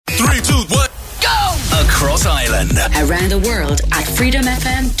3, 2, 1, go! Across Ireland. Around the world at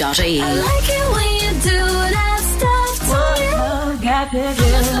freedomfm.ie. I like it when you do that stuff to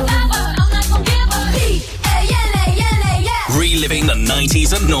me. Reliving the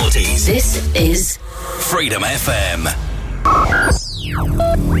 90s and noughties. This is Freedom FM.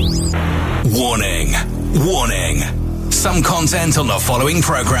 Warning. Warning. Some content on the following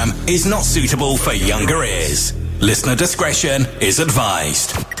program is not suitable for younger ears. Listener discretion is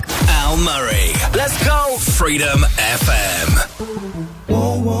advised. Al Murray. Let's go. Freedom FM.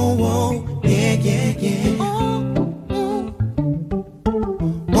 Whoa, whoa, whoa. Yeah, yeah, yeah.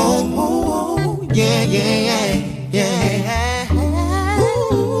 Whoa, whoa, whoa. Yeah, yeah, yeah. Yeah.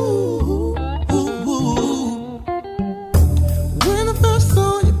 Ooh, ooh, ooh. When I first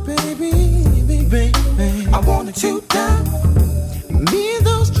saw you, baby, I wanted to die. Me and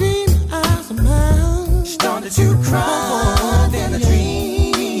those dream eyes of mine started to cry in a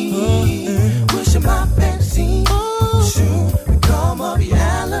dream. Wishing my fantasy soon become a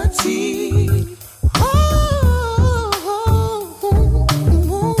reality.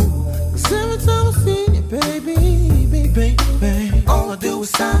 Cause every time I see you, baby, all I do is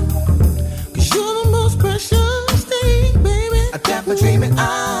sigh. Cause you're the most precious thing, baby, that my dreaming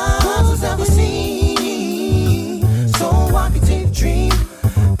eyes has ever seen. So I can take a dream,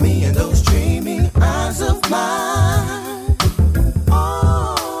 me and those dreaming eyes of mine.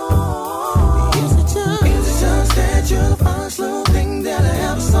 Oh, is it just that you're the finest little thing that I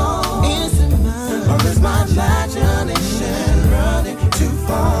ever saw? Is it mine? Or is my imagination running too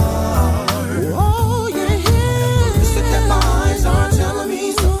far? Oh, yeah, yeah. You said that my eyes are telling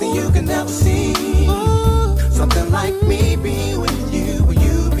me something you can never see. Something like me being with you, or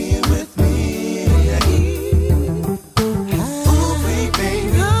you being with me. Ooh, baby,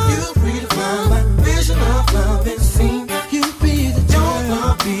 you redefine my vision of love and scene. You be the joy,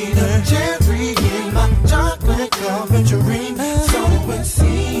 I'll be the cherry in my chocolate covered dream. So it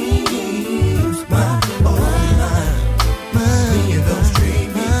seems, my, oh my, me and those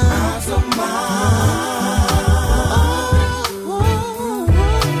dreaming eyes of mine.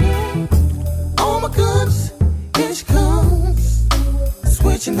 Oh my goodness, here she comes,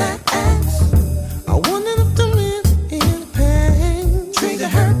 switching that ass. I wondered if to live in the pain, treat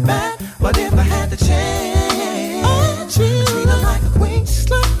her bad, but if I had the chance, treat her like a queen, just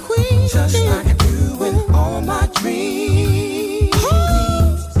like a queen, just like I do in all my dreams.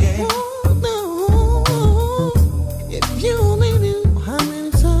 Yeah. Oh, no. If you only knew how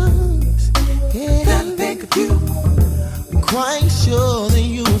many times that I think of you, I'm quite sure that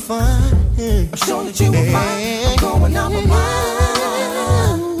you will find. I'm sure that you will find. I'm going out my mind.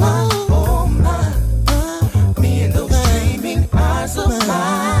 Oh my, me and those dreaming eyes of mine.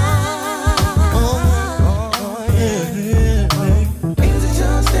 Oh, yeah. Is it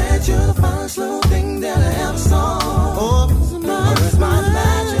just that you're the finest little thing that I ever saw? Or is my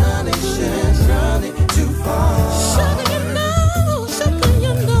imagination running too far? Sugar, you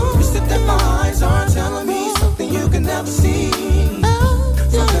know. You said that my eyes are telling me something you can never see.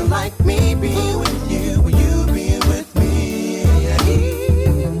 Something like me being with you, or you being with me.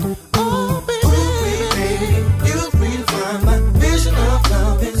 Oh, baby, you redefine my vision of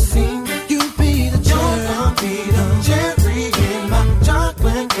love and scene. You be the joy, I'll be the cherry in my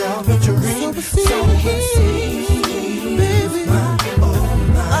chocolate covered dream. So it seems, baby, my, oh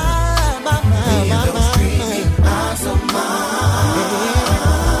my, me and those dreaming eyes of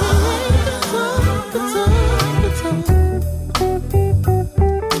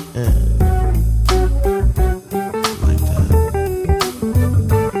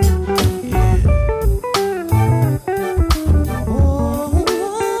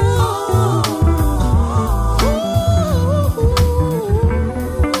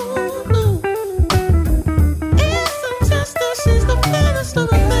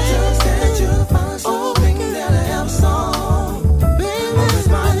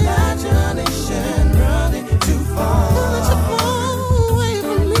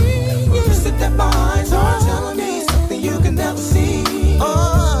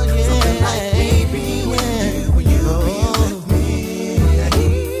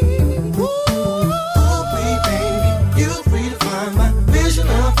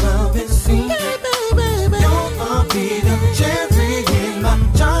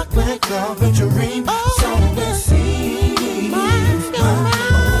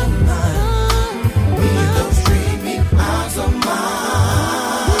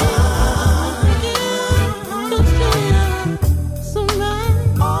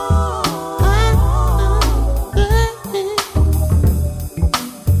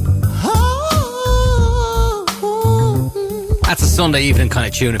Sunday evening kind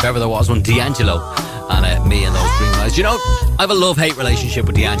of tune, if ever there was one. D'Angelo and Me and Those Dream Lies. You know, I have a love-hate relationship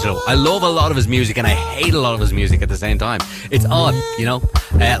with D'Angelo. I love a lot of his music and I hate a lot of his music at the same time. It's odd, you know.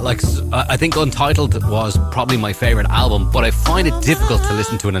 I think Untitled was probably my favourite album, but I find it difficult to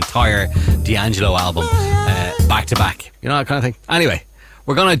listen to an entire D'Angelo album back to back. You know, that kind of thing. Anyway,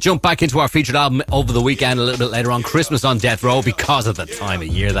 we're going to jump back into our featured album over the weekend a little bit later on. Christmas on Death Row, because of the time of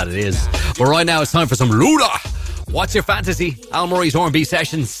year that it is. But right now it's time for some Luda. What's Your Fantasy? Al Murray's R&B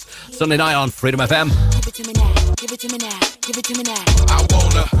Sessions, Sunday night on Freedom FM. Give it to me now, give it to me now, give it to me now. I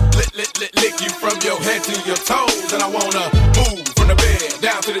wanna lick you from your head to your toes, and I wanna move from the bed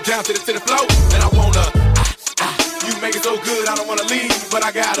down to the floor, and I wanna you make it so good I don't wanna leave, but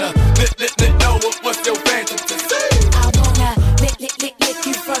I gotta know what's your fantasy. I wanna lick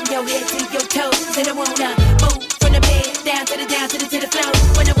you from your head to your toes, and I wanna move from the bed down to the floor,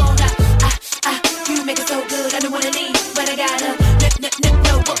 when I wanna you make it so good I don't wanna leave, but I gotta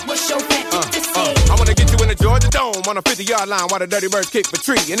know what's your fantasy. I wanna get you in the Georgia Dome on a 50-yard line while the Dirty Birds kick for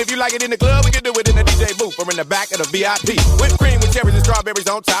tree. And if you like it in the club, we can do it in the DJ booth or in the back of the VIP. Whipped cream with cherries and strawberries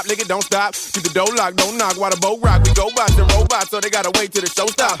on top. Lick it, don't stop. Keep the dough locked, don't knock while the boat rock. We go bots and robots, so they gotta wait till the show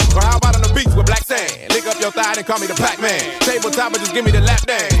stops. Or how about on the beach with black sand? Lick up your thigh and call me the Pac-Man. Tabletop, but just give me the lap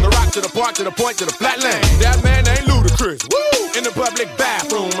dance. The rock to the park, to the point, to the flatland. That man ain't ludicrous. Woo! In the public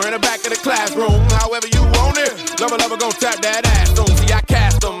bathroom or in the back of the classroom. However you want it. Lover gon' tap that ass on. See, I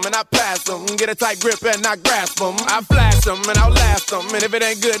cast them and I pass them. Get a tight grip and I grasp them. I flash them and I'll last them. And if it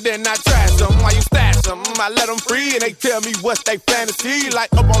ain't good, then I trash them. While you stash them, I let them free. And they tell me what's they fantasy.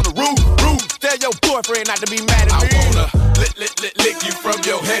 Like up on the roof. Tell your boyfriend not to be mad at me. I wanna lick you from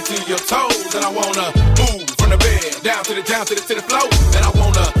your head to your toes. And I wanna move from the bed down to the floor. And I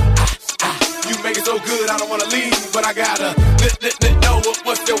wanna you make it so good I don't wanna leave, but I gotta know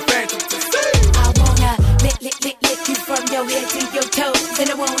what's your fantasy. I wanna lick you from your head to your toes, and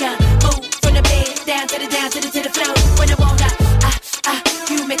I wanna move from the bed down to the floor, when I wanna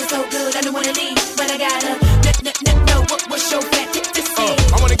you make it so good I don't wanna leave, but I gotta know what's your fantasy.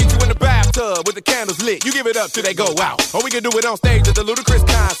 I wanna get you in the bathtub with the candles lit. You give it up till they go out. Or we can do it on stage at the Ludacris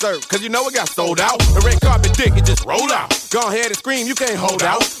concert, cause you know it got sold out. The red carpet dick, it just roll out. Go ahead and scream, you can't hold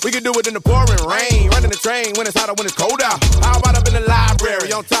out. We can do it in the pouring rain, running the train when it's hot or when it's cold out. How about up in the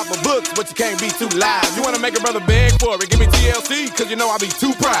library on top of books, but you can't be too live. You wanna make a brother beg for it, give me TLC, cause you know I be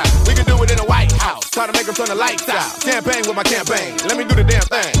too proud. We can do it in the White House, try to make them turn the lights out. Campaign with my campaign, let me do the damn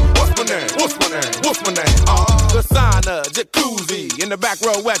thing. What's my name? What's my name? What's my name? The sauna, jacuzzi, in the back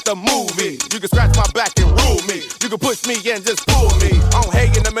row at the movie. You can scratch my back and rule me. You can push me and just pull me. On hay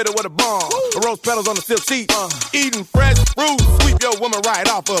in the middle of the barn. Rose petals on the silk seat. Eating fresh fruit. Sweep your woman right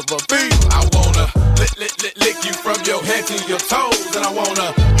off of her feet. I wanna lick you from your head to your toes. And I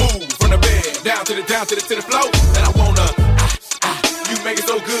wanna move from the bed down to the floor. And I wanna you make it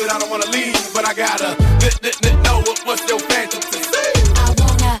so good I don't wanna leave, but I gotta know what's your fantasy. I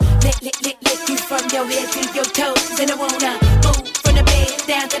wanna lick you from your head to your toes, and I wanna move from the bed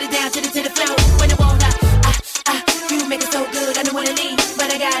down to the floor, when I wanna you make it so good I don't wanna leave, but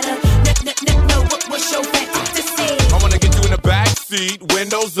I gotta know what's your fantasy. I wanna get you in the back seat,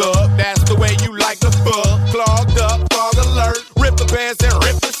 windows up, that's the way you like the fuck. Clogged up, fog alert, rip the pants and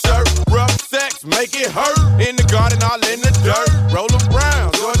rip the shirt. Rough sex, make it hurt, in the garden all in the dirt. Rollin'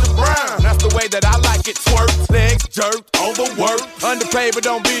 Brown, Georgia Brown, that's the way that I like it. Twerk, legs jerked, overworked, underpaid but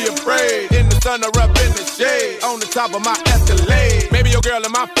don't be afraid. In the sun or up in the shade, on the top of my Escalade. Maybe your girl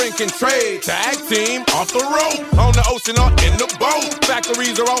and my friend can trade. Tag team, off the road, on the ocean or in the boat.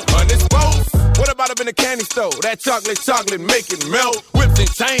 Factories are on hundreds boats. What about up in the candy store? That chocolate make it melt. Whips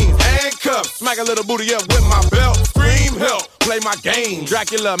and chains, handcuffs, smack a little booty up with my belt. Scream help, play my game.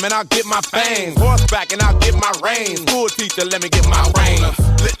 Dracula, man, I'll get my fangs. Horseback and I'll get my reins. School teacher, let me get my reins.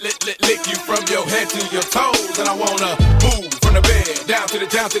 Lick you from your head to your toes, and I wanna move from the bed down to the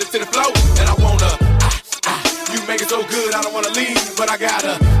floor, and I wanna you make it so good I don't wanna leave, but I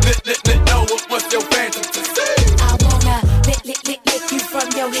gotta know what's your fantasy. I wanna lick you from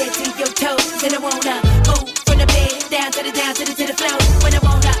your head to your toes, and I wanna move from the bed down to the floor, when I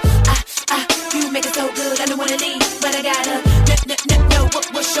wanna you make it so good I don't wanna leave, but I gotta know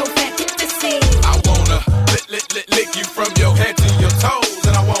what's your fantasy. I wanna lick you from your head to your toes,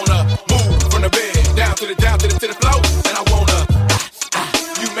 and I wanna move from the bed down to the floor, and I wanna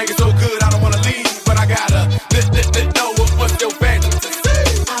you make it so good I don't wanna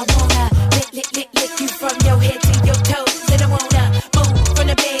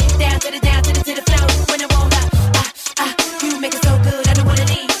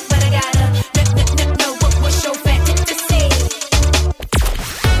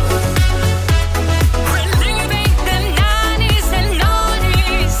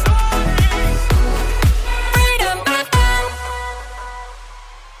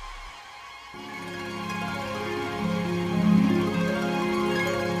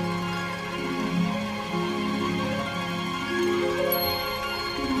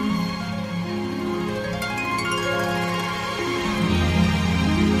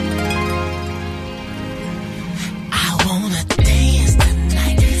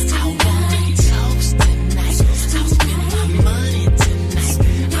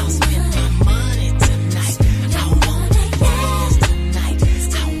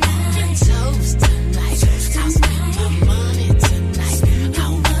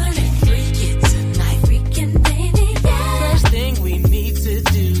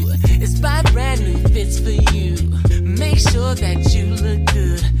sure that you look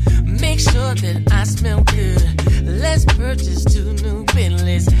good. Make sure that I smell good. Let's purchase 2 new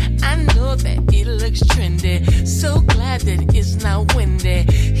Bentleys. I know that it looks trendy. So glad that it's not windy.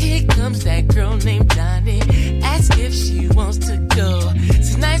 Here comes that girl named Donnie. Ask if she wants to go.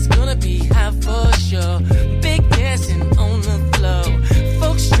 Tonight's gonna be hot for sure. Big dancing on the floor.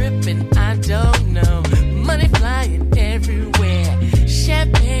 Folks stripping, I don't know. Money flying everywhere.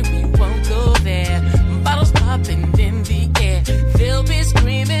 Champagne, we won't go there. Bottles popping in the air. They'll be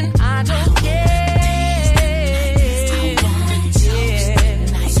screaming, I don't care.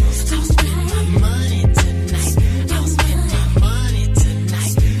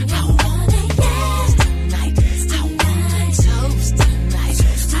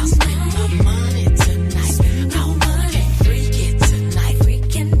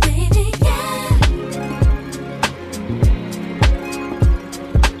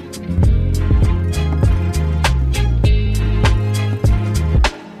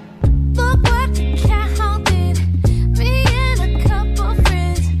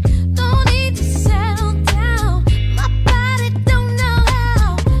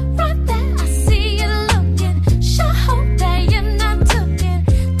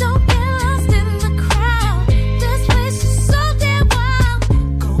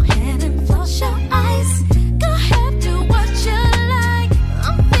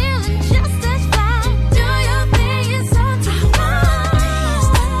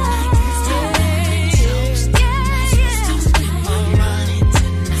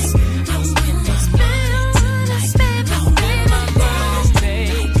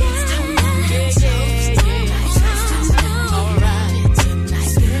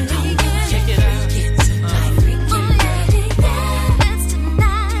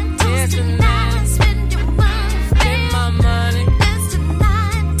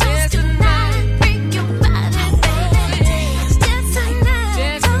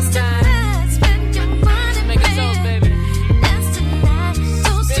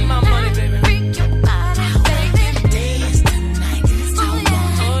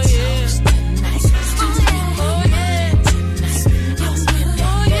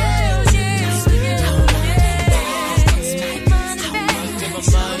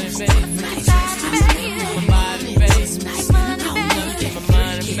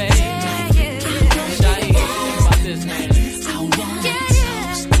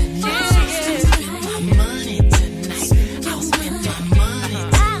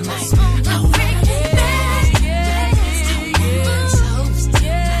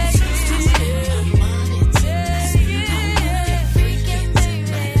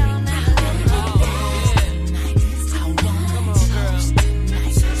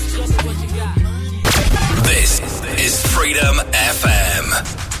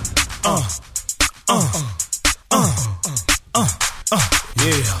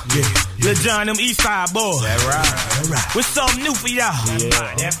 John, them East Side boys. That right. With something new for y'all. Yeah,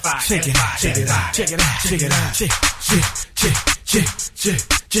 that fire. Check it out.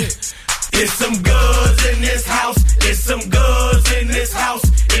 It's some goods in this house. It's some goods in this house.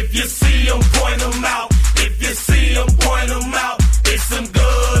 If you see them, point them out. If you see them, point them out. It's some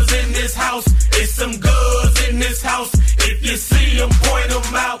goods in this house. It's some goods in this house. If you see them, point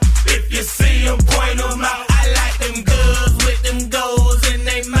them out. If you see them, point them out. I like them goods with them goals in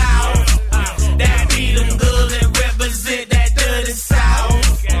their mouth. That be them goods that represent that dirty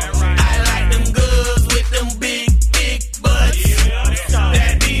South. I like them goods with them big butts.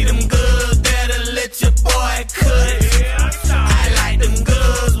 That be them goods that'll let your boy cut.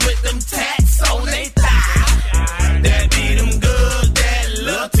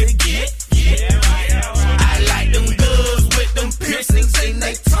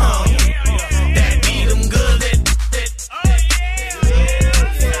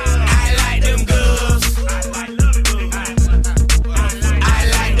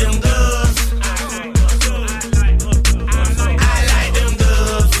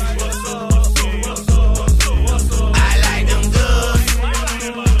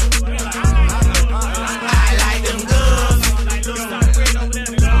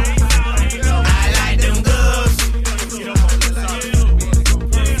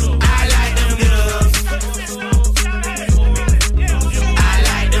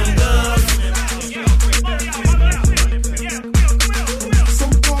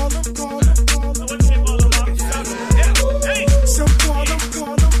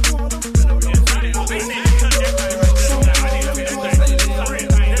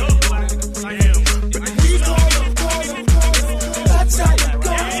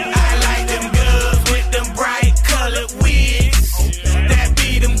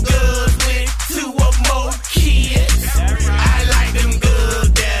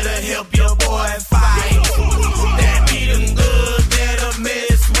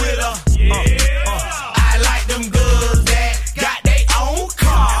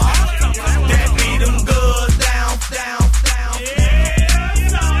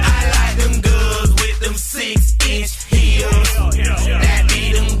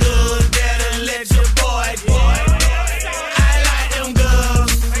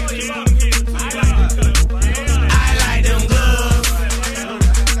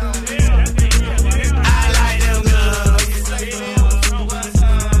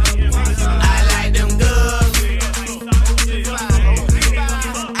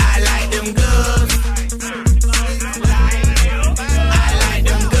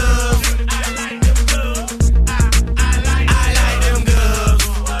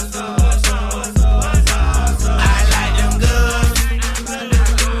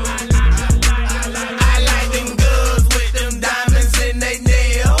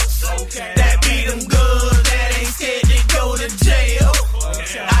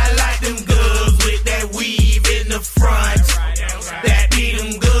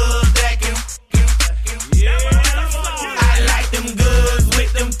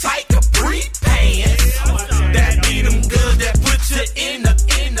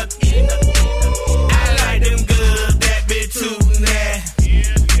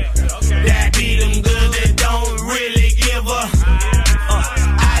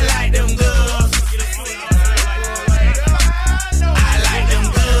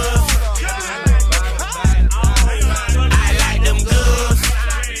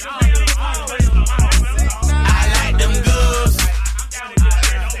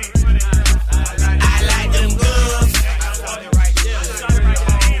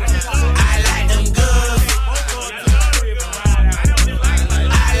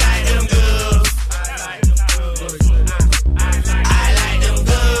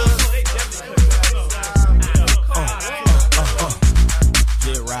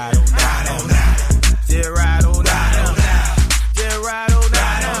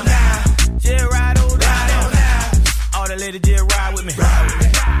 ladies just ride with me.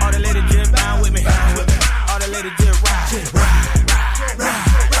 All the ladies just bound with me. All the ladies just ride.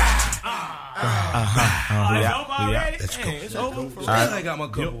 Yeah. Let's go. It's over. I got my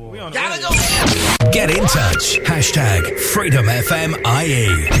couple. Gotta go. Get in touch. Hashtag Freedom FM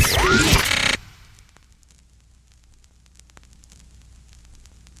IE.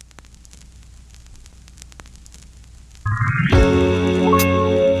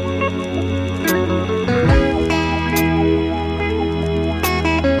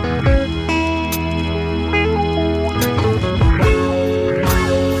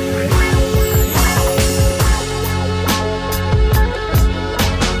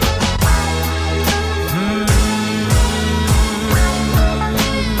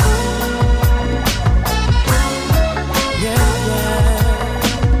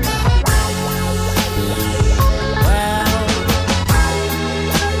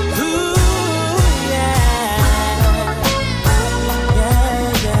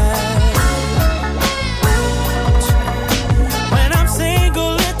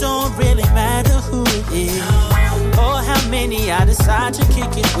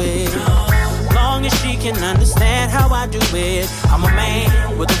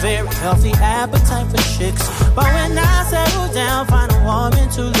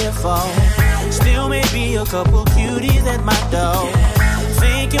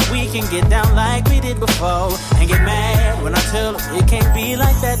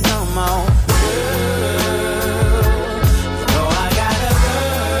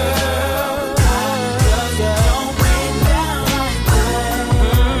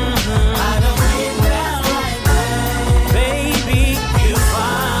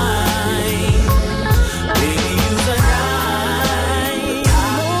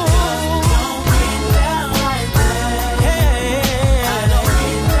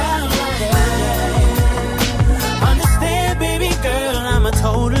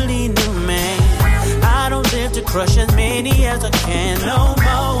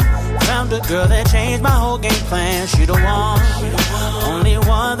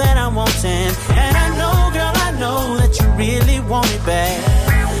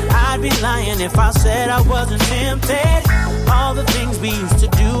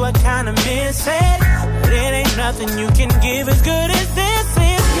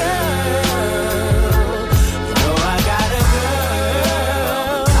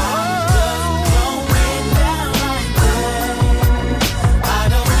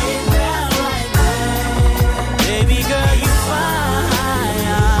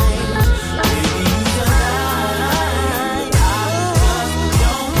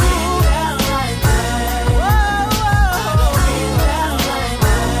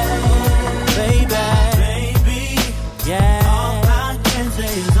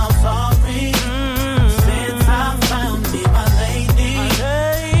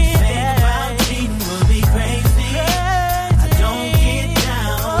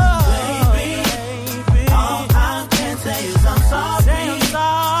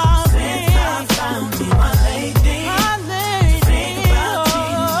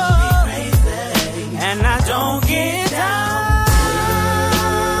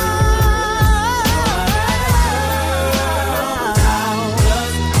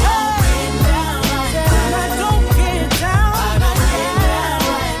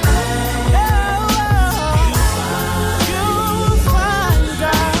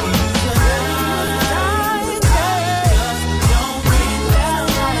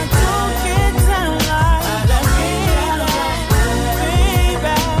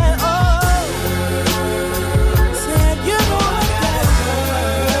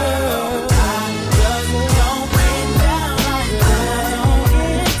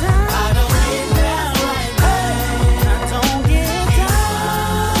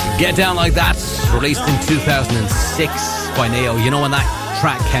 Get Down Like That, released in 2006 by Neo. You know, when that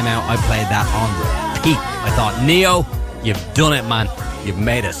track came out, I played that on repeat. I thought, Neo, you've done it, man. You've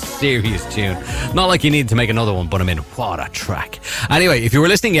made a serious tune. Not like you need to make another one, but I mean, what a track. Anyway, if you were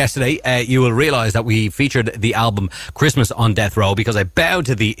listening yesterday, you will realise that we featured the album Christmas on Death Row because I bowed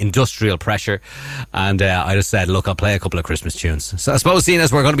to the industrial pressure and I just said, look, I'll play a couple of Christmas tunes. So I suppose, seeing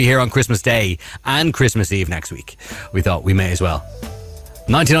as we're going to be here on Christmas Day and Christmas Eve next week, we thought we may as well.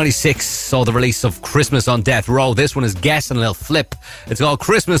 1996 saw the release of Christmas on Death Row. This one is Guess and a Little Flip. It's called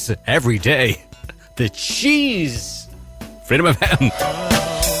Christmas Every Day. The Cheese. Freedom FM. Now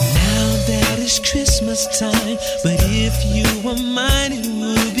that it's Christmas time, but if you were mine, it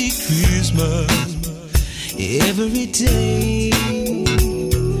would be Christmas every day.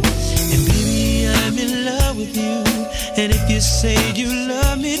 And baby, I'm in love with you. And if you say you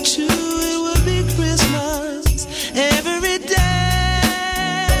love me too, it would be Christmas every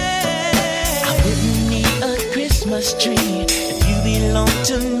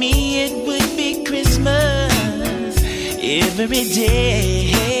every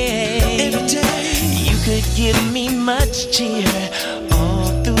day. Every day. You could give me much cheer.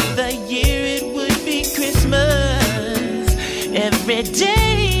 All through the year it would be Christmas. Every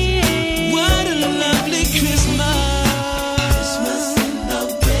day. What a lovely Christmas. Christmas in the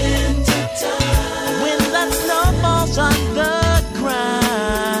winter time. When the snow falls on the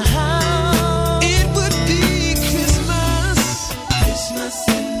ground. It would be Christmas. Christmas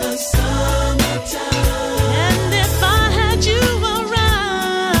in the summertime. And if I had you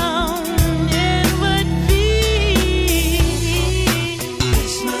around, it would be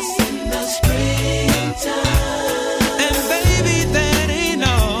Christmas in the springtime. And baby, that ain't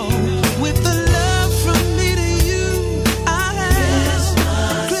all. With the love from me to you, I have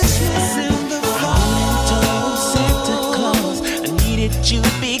Christmas in the fall. Told Santa Claus I needed you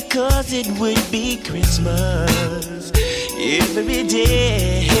because it would be Christmas every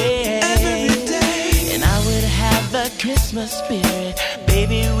day. Every day. And I would have the Christmas spirit.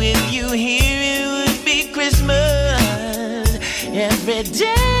 Baby, with you here, it would be Christmas every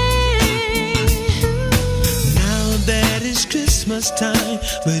day. Now that it's Christmas time,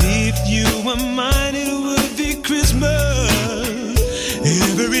 but if you were mine, it would be Christmas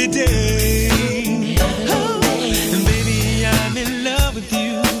every day. Oh, and baby, I'm in love with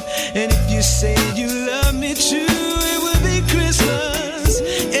you. And if you say you love me true, it would be Christmas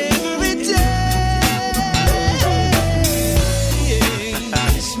every day.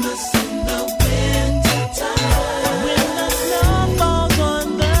 Christmas in the winter time. When the snow falls on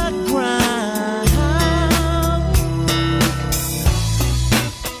the ground.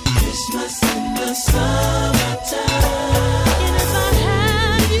 Christmas in the summertime. And if I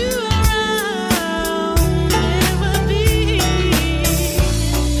had you around, it would be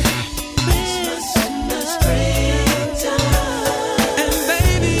Christmas in the springtime. And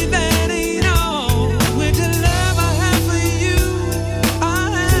baby, that ain't all. With the love I have for you, I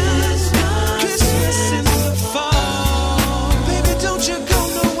have Christmas in the fall. Baby, don't you go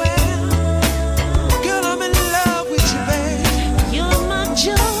nowhere. Girl, I'm in love with you, babe. You're my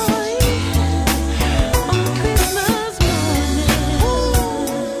joy on Christmas morning.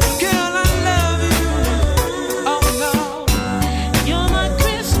 Girl, I love you. Oh no, you're my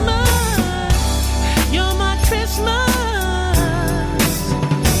Christmas. You're my Christmas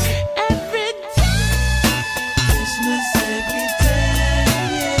every day. Christmas every day.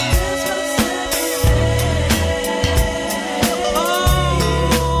 Christmas every day. Oh,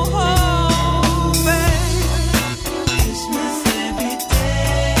 babe. Christmas every day.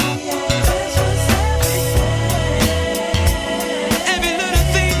 Christmas every day. Every little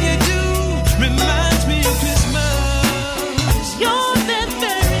thing you do reminds me of Christmas. You're that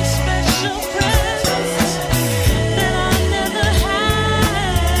very special present that I never had,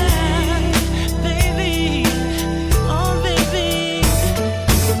 baby. Oh, baby.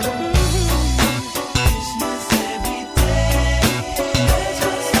 Christmas every day.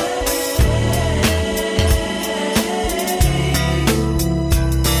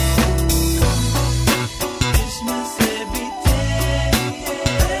 Christmas every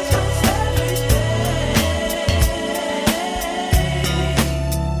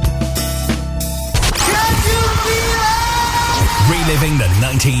Reliving the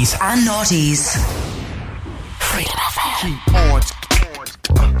 90s And noughties. Freedom FM. Keep on,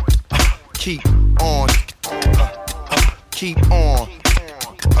 keep on, keep on,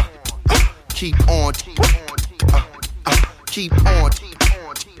 keep on, keep on,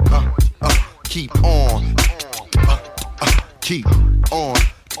 keep on, keep on,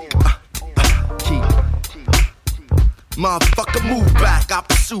 keep. Motherfucker, move back. I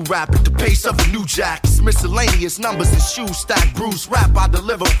pursue rap at the pace of a new jack. It's miscellaneous numbers and shoes stack. Bruce rap I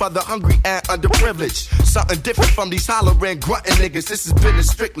deliver for the hungry and underprivileged. Something different from these hollering, grunting niggas. This is business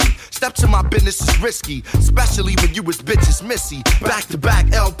strictly. Step to my business is risky, especially when you was bitches missy. Back to back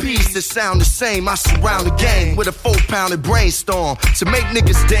LPs that sound the same. I surround the game with a 4-pounded brainstorm to make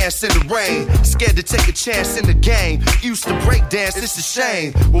niggas dance in the rain. Scared to take a chance in the game. Used to break dance, it's a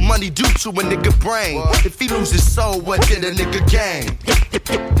shame. What money do to a nigga brain? If he lose his soul, what did a nigga gain?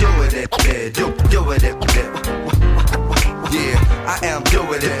 Do it, do it, yeah, I am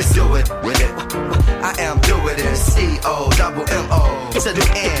doing it, do it with it. I am doing it, C-O-double-M-O to the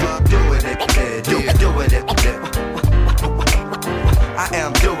end. Do it, do it. I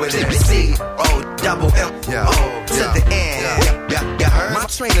am doing it, C-O-double-M-O to the end. You heard? My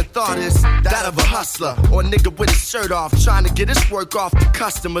train of thought is that of a hustler or a nigga with his shirt off, trying to get his work off to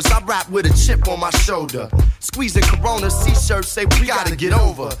customers. I rap with a chip on my shoulder, squeezing Corona C-shirts, say we gotta get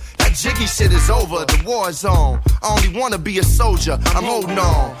over. That That jiggy shit is over, the war's on. I only wanna be a soldier, I'm holding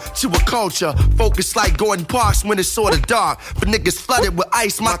on to a culture. Focused like Gordon Parks when it's sorta dark. For niggas flooded with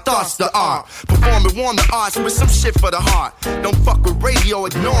ice, my thoughts the art. Performing on the arts with some shit for the heart. Don't fuck with radio,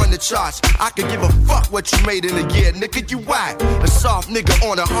 ignoring the charts. I could give a fuck what you made in a year, nigga, you whack. A soft nigga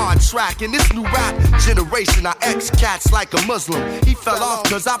on a hard track. In this new rap generation, I ex-cats like a Muslim. He fell off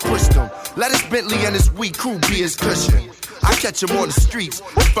cause I pushed him. Let his Bentley and his weak crew be his cushion. I catch him on the streets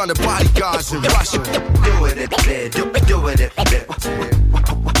in front of bodyguards and rush him. Do it, do it.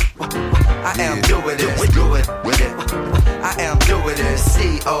 I am doing it, do it with it. I am doing it,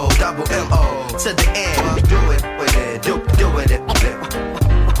 C-O-double-M-O to the end. Do it with it, do it.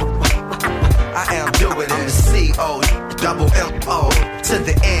 I am doing it, C-O-double-M-O to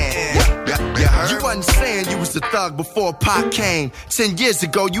the end. You wasn't saying you was the thug before Pac came. 10 years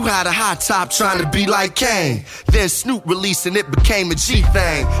ago, you had a high top trying to be like Kane. Then Snoop released and it became a G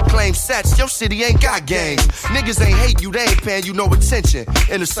thing. Claim sets, your city ain't got gangs. Niggas ain't hate you, they ain't paying you no attention.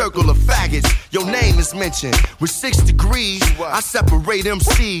 In a circle of faggots, your name is mentioned. With 6 degrees, I separate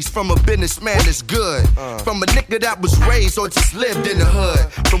MCs from a businessman that's good. From a nigga that was raised or just lived in the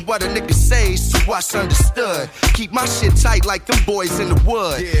hood. From what a nigga says to what's understood. Keep my shit tight like them boys in the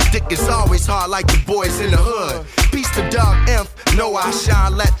wood. Dick is always hard like the boys in the hood. Peace to Doug Inf, know I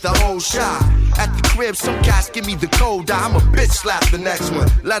shine, let the whole shine. At the crib, some cats give me the cold eye. I'm a bitch slap the next one.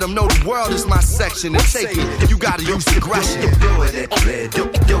 Let them know the world is my section and take it. You gotta use aggression. Do it.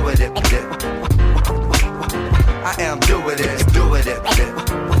 I am doing it, do it.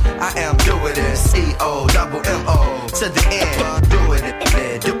 I am doing it, C-O-double-M-O to the end. Do it.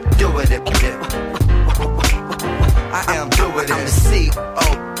 I am doing it,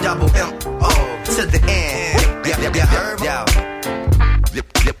 C-O-double-M-O to the end.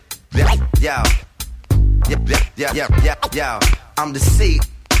 Yo. I'm the C-O-double-M.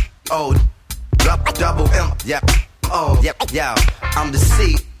 Yo. I'm the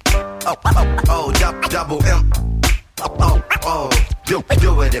C-O-double-M.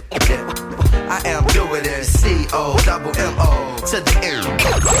 Do it. I am doing it, C-O-double-M-O to the end.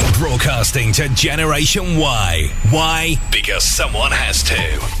 Broadcasting to Generation Y. Why? Because someone has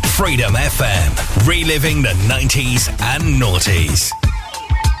to. Freedom FM, reliving the 90s and noughties.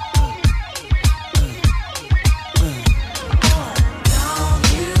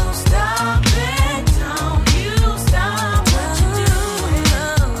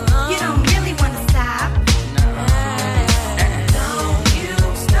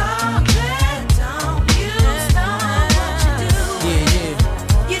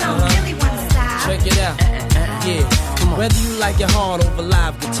 Whether you like it hard over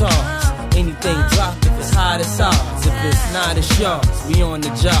live guitars, anything drop if it's hot as ours. If it's not, it's yours. We on the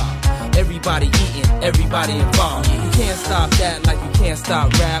job. Everybody eating, everybody involved. You can't stop that like you can't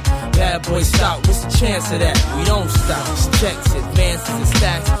stop rap. Bad boy stop, what's the chance of that? We don't stop. Checks, advances, and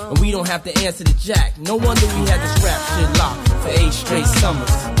stacks, and we don't have to answer the jack. No wonder we had this rap shit locked for 8 straight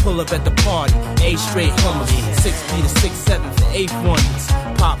summers. Pull up at the party, 8 straight Hummers. 6 feet to 6'7" for 8 wonders.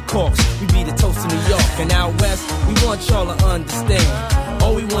 Pop corks, we be the toast of New York. And out west, we want y'all to understand.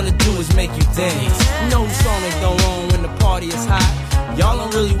 All we wanna do is make you dance. You know the song ain't go on when the party is hot. Y'all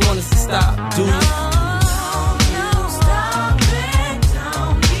don't really want us to stop, do you?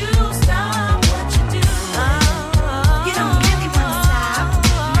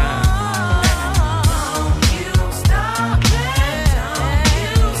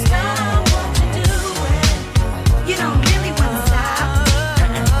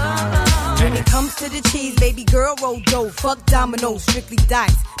 To the cheese, baby girl, roll dough. Fuck dominoes, strictly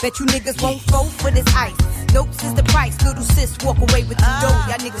dice. Bet you niggas won't fold for this ice. Notes is the price, little sis walk away with the dough.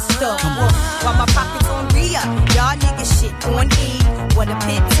 Y'all niggas stuck. While my pockets on Rhea, y'all niggas shit on E. What a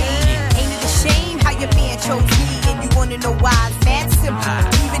pity. Ain't it a shame how your man chose me? And you wanna know why? It's mad simple.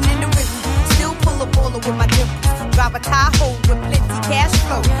 Even in the rhythm, still pull a baller with my dimples. Drive a Tahoe with plenty cash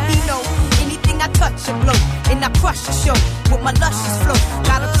flow. He know anything I touch a blow, and I crush the show with my luscious flow.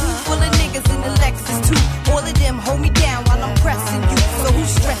 Got a crew full of niggas in the Lexus too. All of them hold me down while I'm pressing you. So who's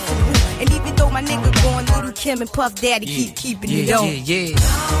stressing who? And even though my nigga going, Little Kim and Puff Daddy keep keeping it on. Yeah.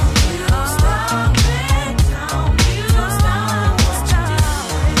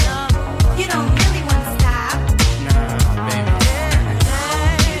 You don't really wanna stop. Nah, baby.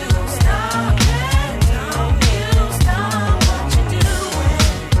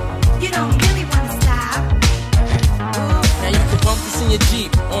 You don't really wanna stop. Now you can bump this in your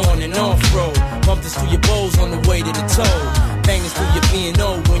Jeep, on and off road. Bump this through your bowls on the way to the toll. Bang this through your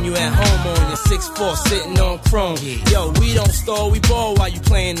B&O when you at home on your 6 6'4", sitting on chrome. Yo, we don't stall, we ball while you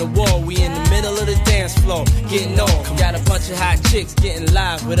playing the wall. We in the middle of the dance floor, getting on. Got a bunch of hot chicks getting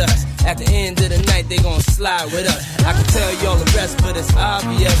live with us. At the end of the night, they gon' slide with us. I can tell y'all the rest, but it's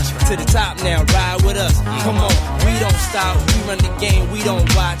obvious. To the top now, ride with us. Come on, we don't stop, we run the game, we don't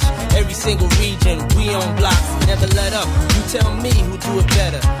watch. Every single region, we on blocks, never let up. You tell me who do it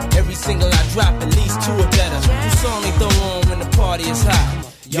better. Every single I drop, at least 2 or better. Who song they throw on when the party is hot?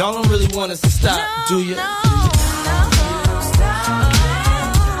 Y'all don't really want us to stop, do you?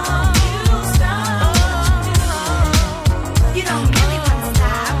 You don't really want to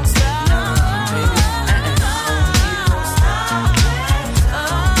stop.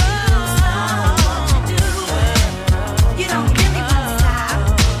 You don't really want to stop.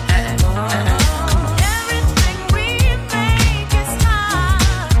 Everything we make is hot.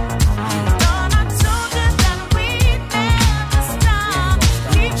 Thought I told you that we'd never stop.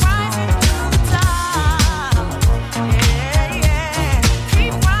 Keep rising to the top. Yeah, yeah.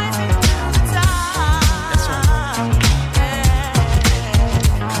 Keep rising to the top. That's right.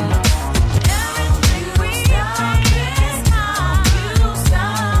 Everything we make is hot. You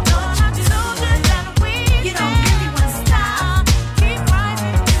stop. Thought I told you that you don't really want to stop. Keep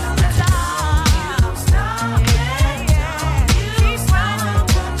rising to the top. You stop. Yeah, yeah. Keep rising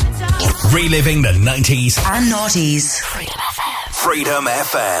to the top. Reliving the 90s And noughties. Freedom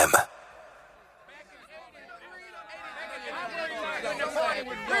FM.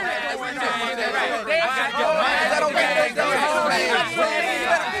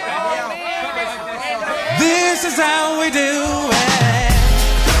 This is how we do it.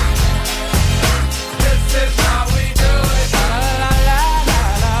 This is how we do it. La la la la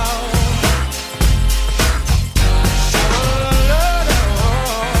la.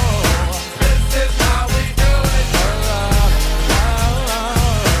 This is how we do it.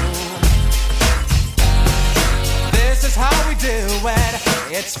 This is how we do it.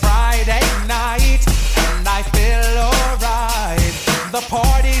 It's Friday night and I feel alright. The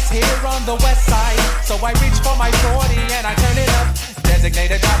party's here on the west side, so I reach for my 40 and I turn it up.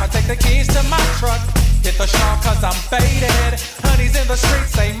 Designated driver, take the keys to my truck. Hit the shop cause I'm faded. Honey's in the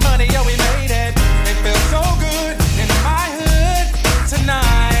streets, say money, yo, we made it. It feels so good in my hood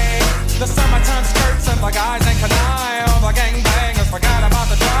tonight. The summertime skirts and the guys ain't canine. All the gangbangers forgot about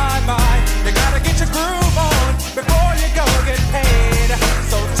the drive-by. You gotta get your groove on before you go get paid.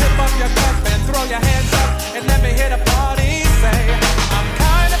 So tip up your cup and throw your hands up and let me hit a party. Say, I'm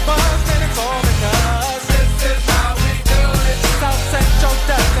kinda buzzed and it's all because This is how we do it. South Central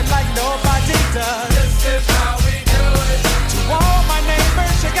does it like nobody does. This is how we do it. To all my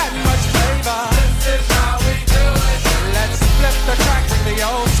neighbors, you got much flavor. This is how we do it. Let's flip the track, bring the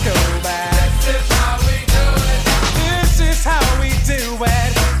old school back. This is how we do it. This is how we do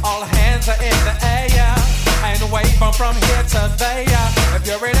it. All hands are in the air and wave 'em from here to there. If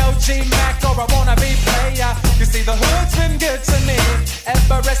you're an OG Mac or a wannabe player, you see the hood's been good to me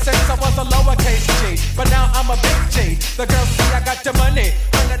ever since I was a lowercase G. But now I'm a big G. The girls see I got the money,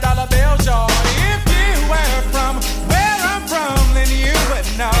 $100 bills, y'all. If you were from where I'm from, then you would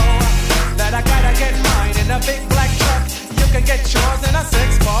know that I gotta get mine in a big black truck. You can get yours in a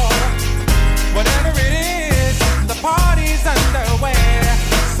 6-4. Whatever it is, the party's underway.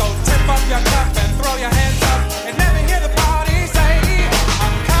 So tip up your cup and throw your hands up and let me hear the party say,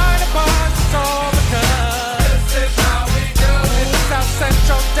 I'm kinda buzzed, it's all because This is how we do it. South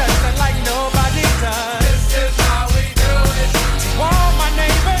Central does it like nobody does. This is how we do it. To all my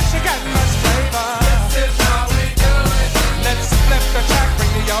neighbors, you got much flavor. This is how we do it. Let's flip the track,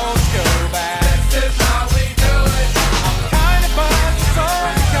 bring the old school back. This is how we do it. I'm kinda buzzed, it's all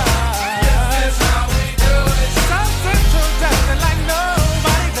because This is how we do it. South Central does it like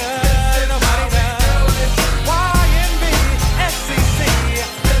nobody does. Nobody does. YNB, SCC.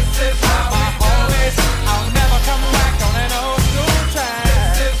 This is how My homies, I'll never come back on an old school track.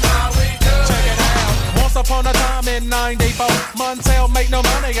 This is how we do it. Check it out. Once upon a time in 94, Montel make no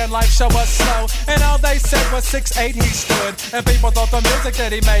money and life show was slow. And all they said was 6'8" he stood. And people thought the music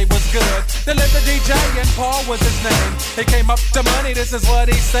that he made was good. They lived the DJ and Paul was his name. He came up to money, this is what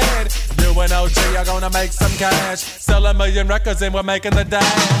he said. You and OG are gonna make some cash. Sell 1,000,000 records and we're making the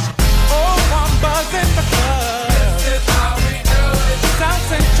dash. Oh, I'm buzzing because This is how we do it. South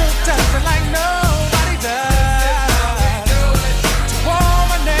Central does it like nobody does. To all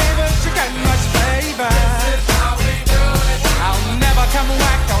my neighbors, you got much flavor. This is how we do it. I'll never come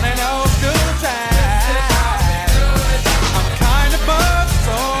whack on an old school track. I'm kinda buzzed,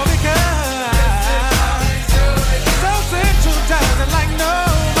 so because South Central does it like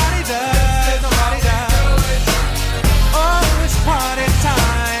nobody does. Nobody does. Oh, it's party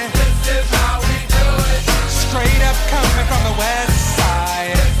time. This is how we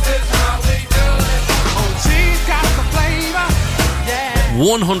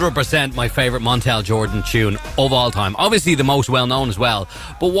 100% my favourite Montel Jordan tune of all time. Obviously the most well known as well,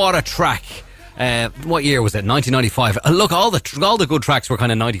 but what a track. What year was it? 1995. Look, all the good tracks were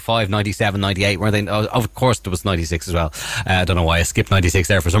kind of 95, 97, 98, weren't they? Of course there was 96 as well. I don't know why I skipped 96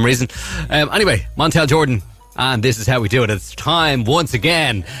 there for some reason. Anyway, Montel Jordan, and this is how we do it. It's time once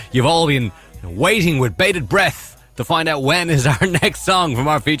again. You've all been waiting with bated breath to find out when is our next song from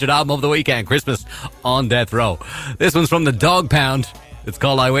our featured album of the weekend, Christmas on Death Row. This one's from the Dog Pound. It's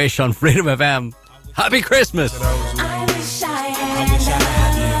called I Wish on Freedom FM. Happy Christmas! I wish I had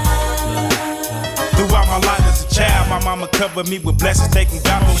Throughout my life as a child, my mama covered me with blessings, taking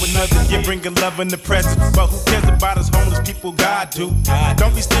God for another year, bringing love in the present. But who cares about us homeless people? God do.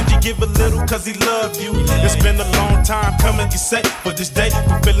 Don't be stingy, give a little, cause he love you. It's been a long time coming, you say, but this day,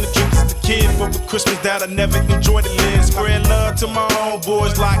 fulfilling the dreams as a kid for a Christmas that I never enjoyed to live. Spread love to my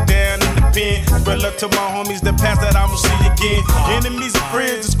homeboys locked down in the pen. Spread love to my homies that passed that I will see again. Enemies and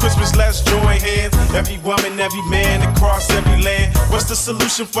friends, it's Christmas, let's join hands. Every woman, every man, across every land. What's the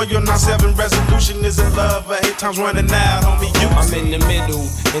solution for your 9/7 resolution? Is it love or hate times running out, homie? I'm in the middle,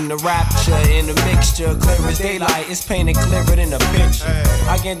 in the rapture, in the mixture, clear as daylight, it's painted clearer than a picture.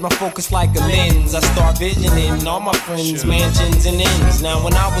 I get my focus like a lens, I start visioning all my friends, mansions and ends. Now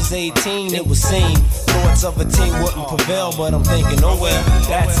when I was 18, it was seen, thoughts of a team wouldn't prevail, but I'm thinking, oh well,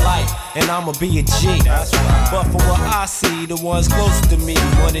 that's life, and I'ma be a G. But for what I see, the ones close to me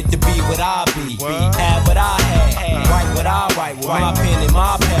wanted to be what I be, have what I had, write what I write, with my pen and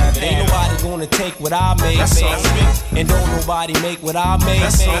my pad. But ain't nobody gonna take what I made, and don't nobody make what I made.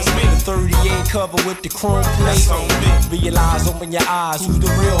 The 38 cover with the chrome plate. Realize, open your eyes, who's the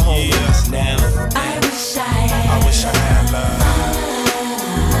real homies now? I wish I had I wish I had love.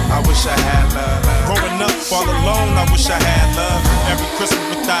 I wish I had love. Growing up all alone, I wish I had love. Every Christmas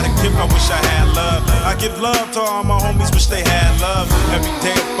without a gift, I wish I had love. I give love to all my homies, wish they had love. Every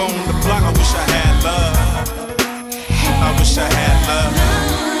day up on the block, I wish I had love. I wish I had love.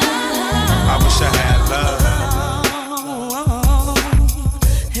 I wish I had love.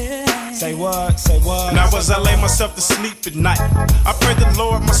 Say what, say what. Now as I lay myself to sleep at night, I pray the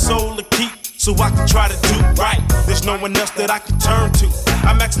Lord my soul to keep, so I can try to do right. There's no one else that I can turn to.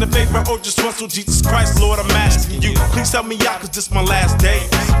 I'm asking a favor, oh just once, oh Jesus Christ, Lord, I'm asking you. Please help me out, cause this my last day.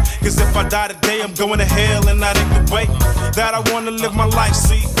 Cause if I die today, I'm going to hell, and that ain't the way that I wanna live my life,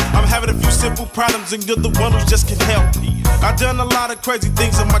 see. I'm having a few simple problems, and you're the one who just can help me. I've done a lot of crazy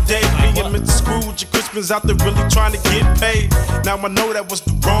things in my day, being Mr. Scrooge and Christmas out there really trying to get paid. Now I know that was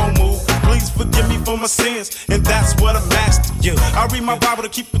the wrong move. Please forgive me for my sins, and that's what I'm asking you. I read my Bible to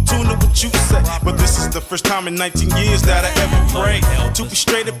keep in tune to what you say, but this is the first time in 19 years that I ever prayed to be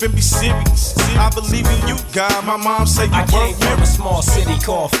straight up and be serious. I believe in you, God. My mom said you I came work from a small city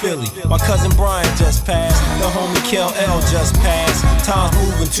called Philly. My cousin Brian just passed. The homie Kel L just passed. Time's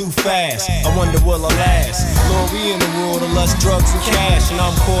moving too fast. I wonder will I last. Lord, we in the world of lust, drugs, and cash, and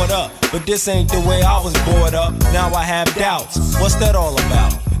I'm caught up. But this ain't the way I was brought up. Now I have doubts. What's that all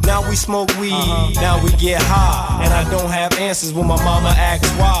about? Now we smoke weed, now we get high. And I don't have answers when my mama asks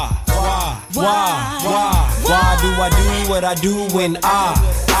why. Why do I do what I do when I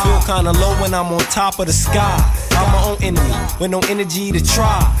feel kinda low when I'm on top of the sky? I'm my own enemy, with no energy to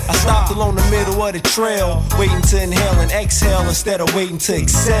try. I stopped along the middle of the trail, waiting to inhale and exhale instead of waiting to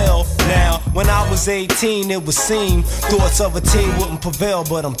excel. Now, when I was 18, it would seem thoughts of a teen wouldn't prevail,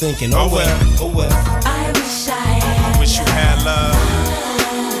 but I'm thinking, oh well, oh well. I wish I had Wish you had love.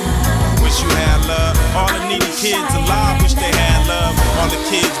 Wish you had love. All the needy kids alive wish they had love. All the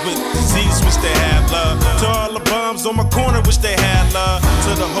kids with disease wish they had love. To all the bums on my corner wish they had love.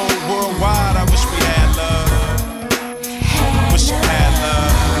 To the whole world wide, I wish we had love. Wish you had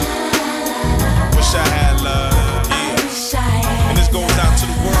love. Wish I had love. Yeah. And this goes out to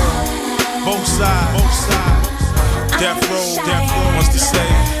the world. Both sides. Death row wants to say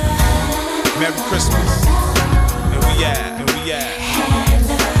Merry Christmas. And we at.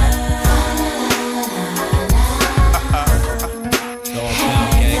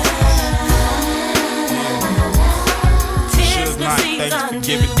 Thanks for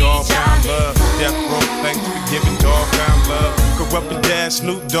giving Dog Pound love. Death Row, thanks for giving Dog Pound love. Corrupt and Dad,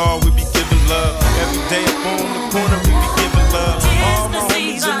 Snoop Dogg, we be giving love. Every day up on the corner, we be giving love. All my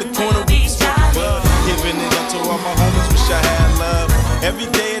homies in the corner, we be smoking love. Giving it up to all my homies, wish I had love. Every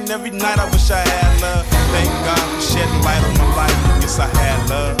day and every night, I wish I had love. Thank God for shedding light on my life. Guess I had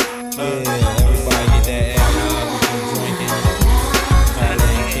love. Yeah, everybody get that eggnog, we can drink it.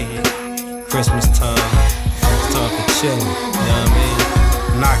 Holiday kick it. Christmas time, it's time for chilling. You know what I mean?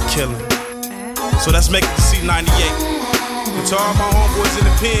 Not killing. So let's make it to C98. And to all my homeboys in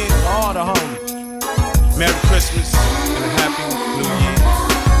the pen, all the homies, Merry Christmas and a Happy New Year.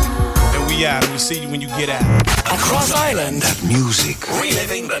 you out, and we'll see you when you get out. Across Ireland. That music.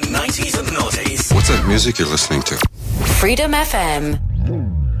 Reliving the 90s and noughties. What's that music you're listening to? Freedom FM.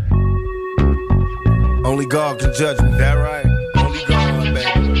 Only God can judge me. That right? Only God,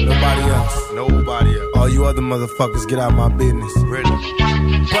 baby. Nobody else. Nobody else. All you other motherfuckers, get out my business. Ready?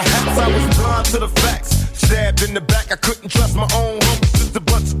 Perhaps I was blind to the facts. Stabbed in the back, I couldn't trust my own homies. Just a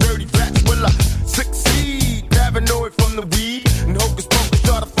bunch of dirty facts. Will I succeed? Paranoid from the weed. And hocus pocus,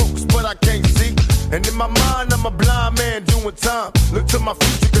 try to focus, but I can't see. And in my mind, I'm a blind man doing time. Look to my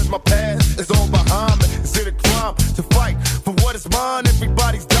future, cause my past is all behind me. Is it a crime to fight for what is mine?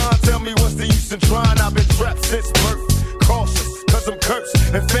 Everybody's dying, tell me what's the use in trying? I've been trapped since birth, cautious, cause I'm cursed.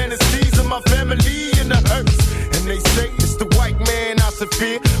 And fantasies of my family in the hurts. And they say it's the white man I should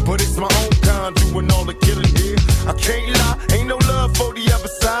fear, but it's my own kind doing all the killing here. I can't lie, ain't no love for the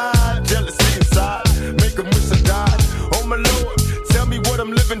other side. Jealousy inside, make them wish I died. Oh my Lord, tell me what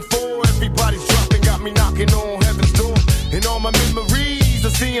I'm living for. Everybody's dropping, got me knocking on heaven's door. And all my memories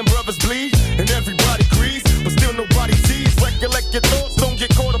of seeing brothers bleed. And everybody agrees, but still nobody sees. Recollect your thoughts, don't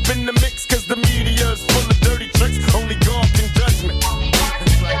get caught up in the mix. Cause the media is full of dirty tricks. Only God can judge me.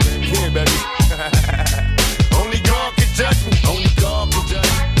 Yeah, baby. Only God can judge me. Only God can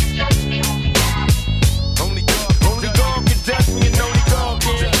judge me. Only God can judge me. And only God can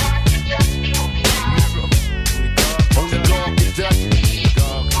judge me. Only God can judge me.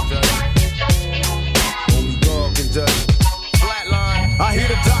 I hear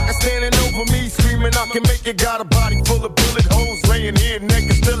the doctor standing over me, screaming I can make it. Got a body full of bullet holes, laying here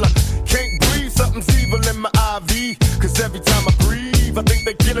naked. Still I can't breathe, something's evil in my IV. Cause every time I breathe, I think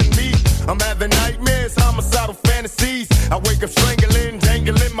they're killing me. I'm having nightmares, homicidal fantasies. I wake up strangling,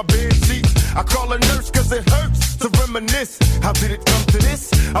 dangling my bed sheets. I call a nurse cause it hurts to reminisce. How did it come to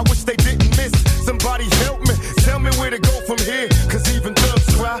this? I wish they didn't miss. Somebody help me, tell me where to go from here. Cause even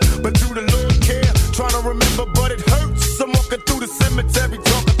thugs cry, but do the Lord care? Trying to remember, but it hurts. I'm walking through the cemetery,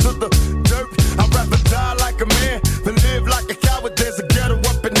 talking to the dirt. I'd rather die like a man than live like a coward. There's a ghetto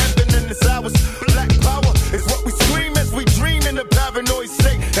up in heaven in this hours. Black power is what we scream as we dream in a paranoid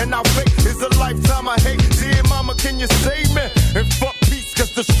state. And our fate is a lifetime I hate. Dear mama, can you save me? And fuck peace, cause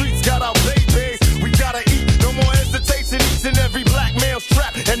the streets got our babies. We gotta eat, no more hesitation. Each and every black male's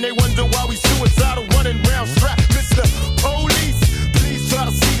trapped. And they wonder why we suicidal, running round strapped. Mr. Police, please try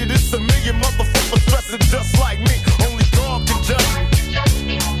to see that it's a million motherfuckers stressing just like me. Only God can judge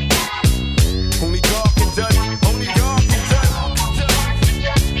me. Only God can judge me. Only God can judge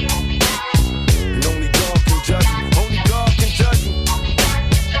me. And only God can judge me. Only God can judge me.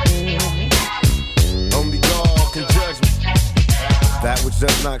 Only God can judge me. That which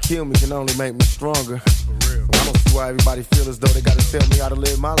does not kill me can only make me stronger. I don't see why everybody feel as though they gotta tell me how to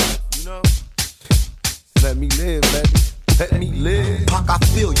live my life. You know? Let me live, baby. Let me live. Pac, I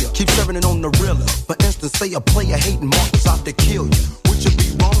feel ya. Keep serving it on the realer. For instance, say a player hating Marcus out to kill you. Would you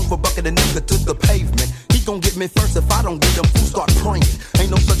be wrong for bucking a nigga to the pavement? He gon' get me first if I don't get him. Fools start praying. Ain't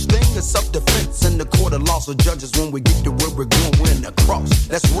no such thing as self-defense in the court of law. So judges, when we get to where we're going, we're in the cross.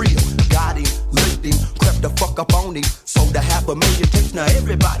 That's real. Got him, licked him, crept the fuck up on him. Sold a $500,000 tapes. Now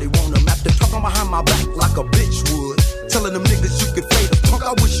everybody want him. After talking behind my back like a bitch would. Telling them niggas you could fade us. Punk,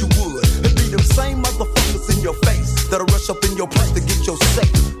 I wish you would. It be them same motherfuckers in your face that'll rush up in your place to get your safe.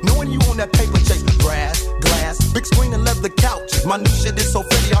 Knowing you on that paper chase. Grass, glass, big screen and leather couch. My new shit is so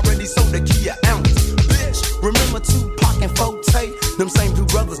pretty, already sold a key an ounce. Bitch, remember Tupac and Forte? Them same two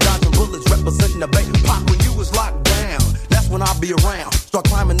brothers dodging bullets representing the bay. Pac, when you was locked down, that's when I'll be around. Start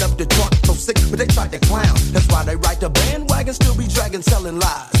climbing up the truck, so sick, but they tried to clown. That's why they ride the bandwagon, still be dragging, telling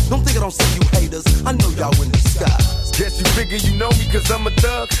lies. Don't think I don't see you haters, I know y'all in disguise. Guess you figure you know me cause I'm a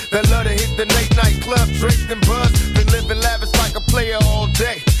thug that love to hit the late night club, draped and buzz. Been living lavish like a player all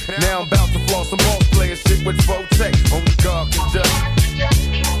day. Now I'm about to floss some boss player shit with Forte. Only God can judge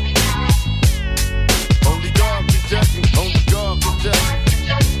me. Only God can judge me. Only God can judge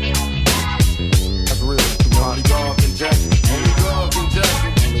me. That's real. Only God can judge me. Only God can judge me.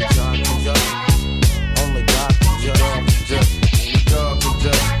 Only God can judge me. Only God can judge me. Only God can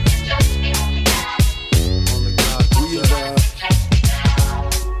judge me.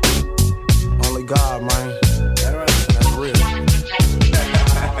 Only God, man. That's real.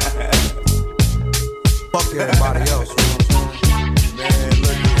 Fuck everybody else. Man,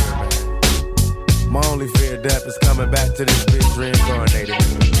 look here, man. My only fear of death is coming back to this bitch reincarnated.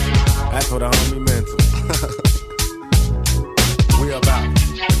 That's what a homie meant to. We about.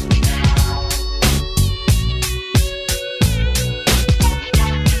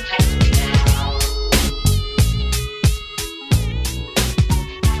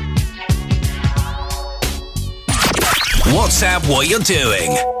 WhatsApp what you're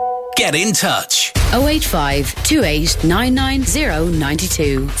doing. Get in touch. 085 28 990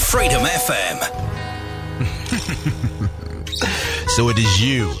 92. Freedom FM. So it is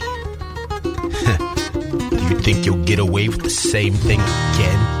you. Do you think you'll get away with the same thing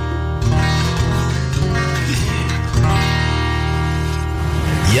again?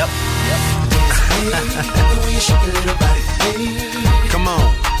 Yep. Come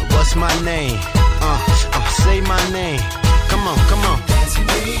on, what's my name? Say my name. Come on.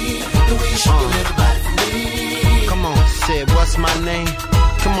 Come on, say what's my name?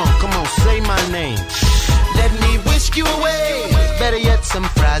 Come on, say my name. Let me whisk you away. Better yet, some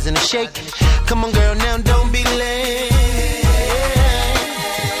fries and a shake. Come on, girl, now don't be late.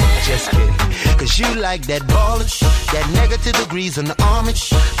 Just kidding. Cause you like that ballin', that negative degrees on the homage.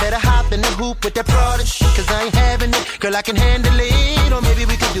 Better hop in the hoop with that prodigy. Cause I ain't having it, girl, I can handle it. Or maybe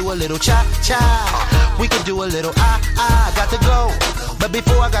we could do a little cha-cha. We could do a little got to go. But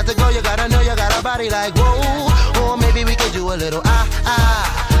before I got to go, you gotta know you got a body like whoa. Or maybe we could do a little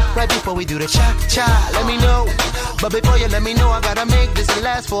right before we do the cha-cha. Let me know. But before you let me know, I gotta make this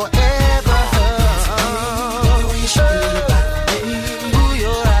last forever. Ooh,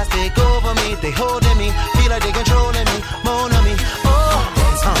 your eyes take over me, they holding me, feel like they controlling me, more on me.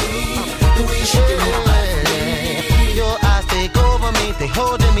 Your eyes take over me, they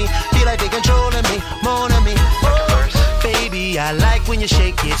holding me, feel like they controlling me, more on me. Baby, I like when you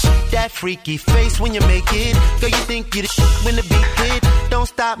shake it, that freaky face when you make it. Girl, you think you the when the beat hit. Don't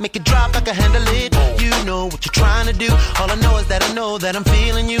stop, make it drop, I can handle it. You know what you're trying to do. All I know is that I know that I'm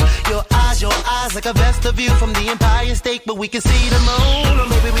feeling you. Your eyes like a vesta view from the Empire State, but we can see the moon. Or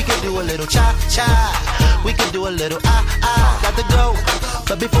maybe we could do a little cha-cha. We could do a little got to go.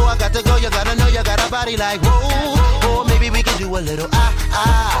 But before I got to go, you gotta know you got a body like whoa. Or maybe we could do a little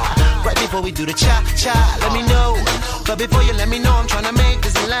right before we do the cha-cha. Let me know. But before you let me know, I'm trying to make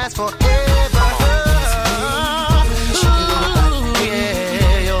this last forever.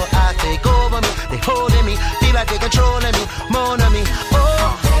 Yeah, your eyes take over me, they holding me, feel like they controlling me, more on me.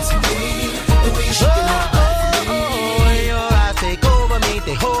 Your eyes take over me,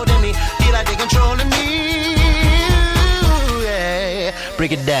 they holding me, feel like they controlling me. Yeah,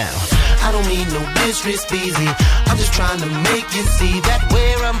 break it down. I don't mean no disrespect, easy. I'm just trying to make you see that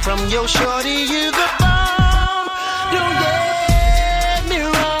where I'm from, yo, shorty, you the bomb. Don't get me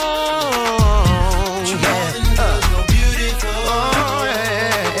wrong. Yeah. Beautiful. Oh,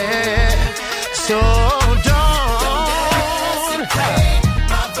 yeah. So don't take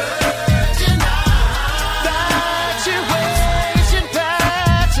my virgin eye. Situation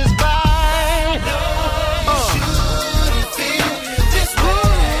passes by. No, you shouldn't feel this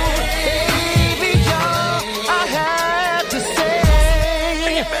way. Baby, all I have to say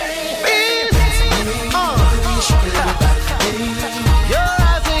is your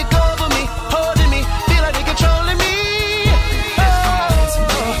eyes take over me, holding me, feel like they controlling me.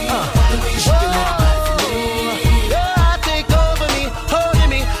 Your eyes take over me, holding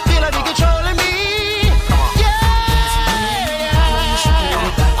me, feel like they controlling me.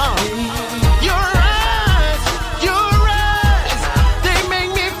 Your eyes, they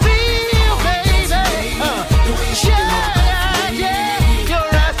make me feel, baby. Your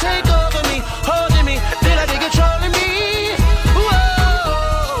eyes take over me, holding me, feel like they controlling me.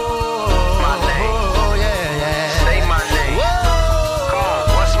 My name. Say my name. Come on,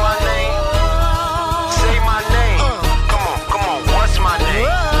 what's my name? Say my name. Come on, what's my name?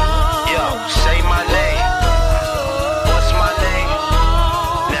 Yo, say my name. What's my name?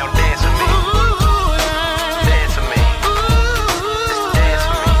 Now dance with me. Dance with me. Just dance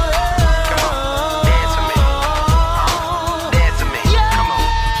with me. Come on, dance with me. Dance with me. Come on,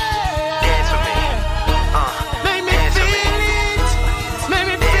 dance with me. Make me Dance with me. feel it, make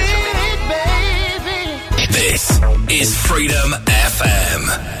me feel it, baby. This is Freedom FM.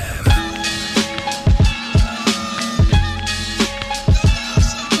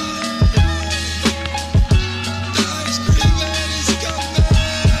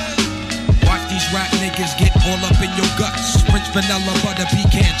 Watch these rap niggas get all up in your guts. French vanilla, butter,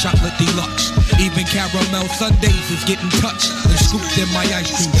 pecan, chocolate deluxe. Even caramel sundaes is getting touched and scooped in my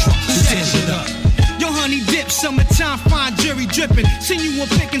ice cream truck. Who tears it up? Yo, honey dip, summertime, fine jury dripping. Seen you on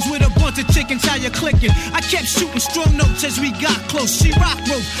pickings with a bunch of chickens, how you clicking? I kept shooting strong notes as we got close. She rock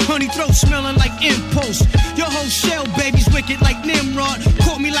rope, honey throat smelling like impulse. Your whole shell, baby's wicked like Nimrod.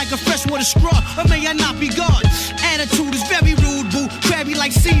 Caught me like a freshwater straw, or may I not be God? Attitude is very rude, boo. Crabby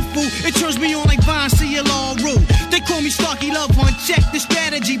like seafood, it turns me on like Vine, CLR rule. They call me Starkey Love Hunt, check the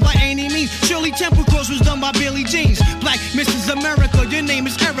strategy by any means. Shirley Temple Cross was done by Billy Jeans. Black Mrs. America, your name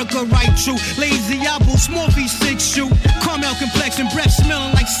is Erica. nigga right true. Lazy apples, more V6 shoe. Caramel complexion, breath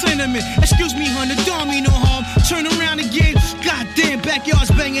smelling like cinnamon. Excuse me, honey, don't mean no harm. Turn around again. Goddamn,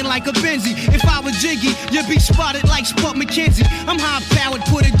 backyard's banging like a Benzie. If I were Jiggy, you'd be spotted like Spud McKenzie. I'm high powered,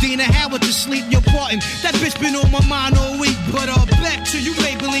 put a Dina Howard to sleep. You're parting. That bitch been on my mind all week. But back to you,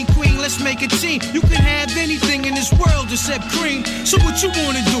 Maybelline Queen. Let's make a team. You can have anything in this world except cream. So what you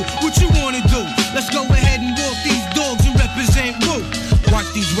wanna do? What you wanna do? Let's go ahead and walk these dogs and represent Woo. Watch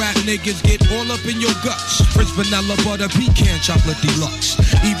these rap niggas get all up in your guts. French vanilla butter pecan chocolate deluxe.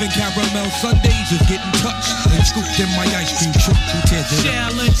 Even caramel sundaes is getting touched and scooped in my ice cream truck. Who tears it up?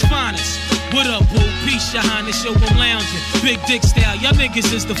 Challenge finest. What up, boo? Peace, your highness, yo, I'm lounging. Big dick style, y'all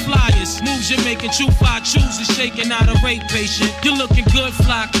niggas is the flyers. Moves you're making, true fly chooses, shaking out a rape patient. You're looking good,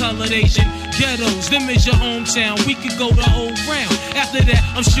 fly colored Asian. Ghettos, them is your hometown. We could go the whole round. After that,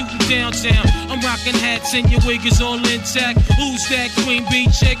 I'm shooting downtown. I'm rocking hats and your wig is all intact. Who's that queen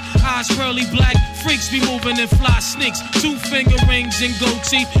bee chick? Eyes pearly black. Freaks be moving and fly sneaks. 2 finger rings and gold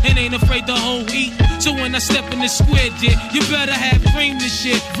teeth and ain't afraid to whole eat. So when I step in the square, dear, you better have cream this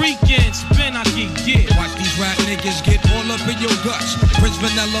shit. Weekends, Benaki, yeah. Watch these rap niggas get all up in your guts. Prince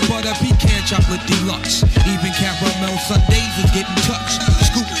vanilla butter pecan chocolate deluxe. Even caramel sundaes is getting touched.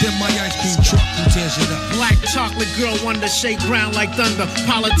 Scooped in my ice cream truck. Who tears it up? Black chocolate girl, wonder, shake ground like thunder.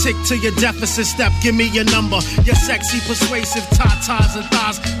 Politic to your deficit step, give me your number. Your sexy, persuasive tatas and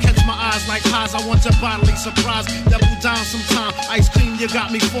thighs. Catch my eyes like highs, I want your bodily surprise. Double down sometime. Ice cream, you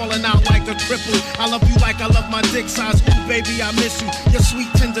got me falling out like a cripple. I love you like I love my dick size. Ooh, baby, I miss you. Your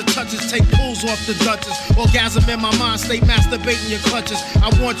sweet, tender touches take pulls off the Duchess. Orgasm in my mind, stay masturbating your clutches. I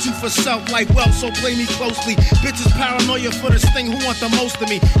want you for self like wealth, so play me closely. Bitches paranoia for this thing, who want the most of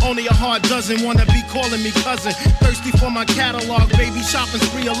me? Only a hard dozen wanna be calling me cousin. Thirsty for my catalog, baby, shopping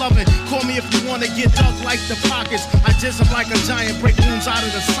spree 11. Call me if you wanna get dug like the pockets. I jizz them like a giant, break wounds out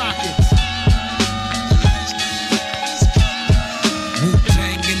of the sockets.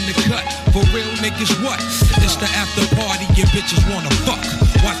 Wu-Tang in the cut, for real niggas what? It's the after party, your bitches wanna fuck.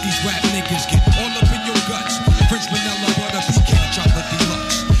 Watch these rap niggas get all up in your guts. French vanilla butter pecan chocolate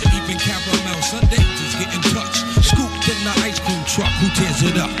deluxe. Even caramel sundaes is getting touched. Scooped in the ice cream truck, who tears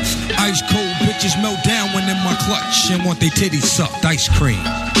it up? Ice cold bitches melt down when in my clutch and want they titties sucked. Ice cream,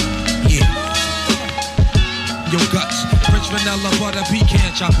 yeah. Your guts, French vanilla butter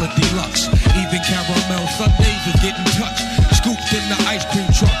pecan chocolate deluxe. Even caramel sundaes is getting touched. Scooped in the ice cream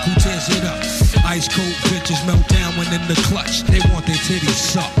truck, who tears it up? Ice cold bitches melt down when in the clutch. They want their titties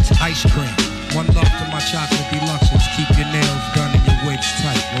sucked. Ice cream. One love to my chocolate deluxes. Keep your nails done and your wigs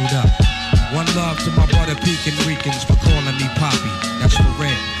tight. Rolled up. One love to my butter pecan Ricans for calling me Poppy. That's for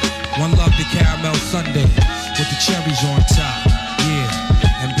red. One love to caramel sundae with the cherries on top.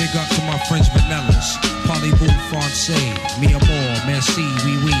 Yeah. And big up to my French vanillas. Parlez-vous français, mi amour, merci,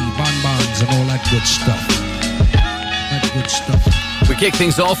 oui oui, bonbons and all that good stuff. That good stuff. We kick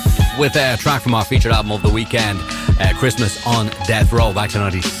things off with a track from our featured album of the weekend, Christmas on Death Row, back to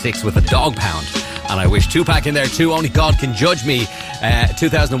 96 with a Dog Pound. And I wish Tupac in there too, Only God Can Judge Me.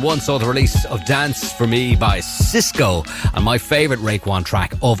 2001 saw the release of Dance For Me by Cisco, and my favourite Raekwon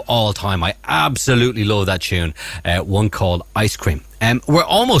track of all time. I absolutely love that tune, one called Ice Cream. We're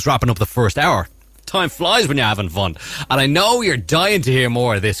almost wrapping up the first hour. Time flies when you're having fun. And I know you're dying to hear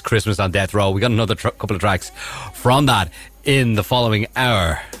more of this Christmas on Death Row. We got another couple of tracks from that in the following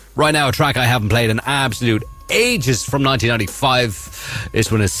hour. Right now, a track I haven't played in absolute ages from 1995.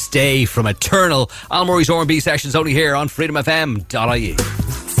 This one is Stay from Eternal. Al Murray's R&B sessions only here on freedomfm.ie.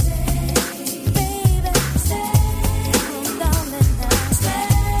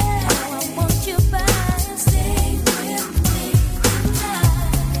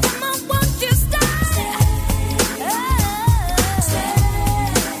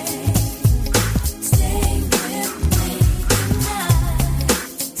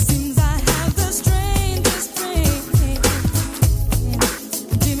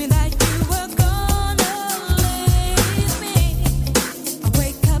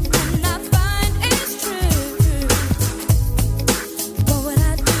 Wake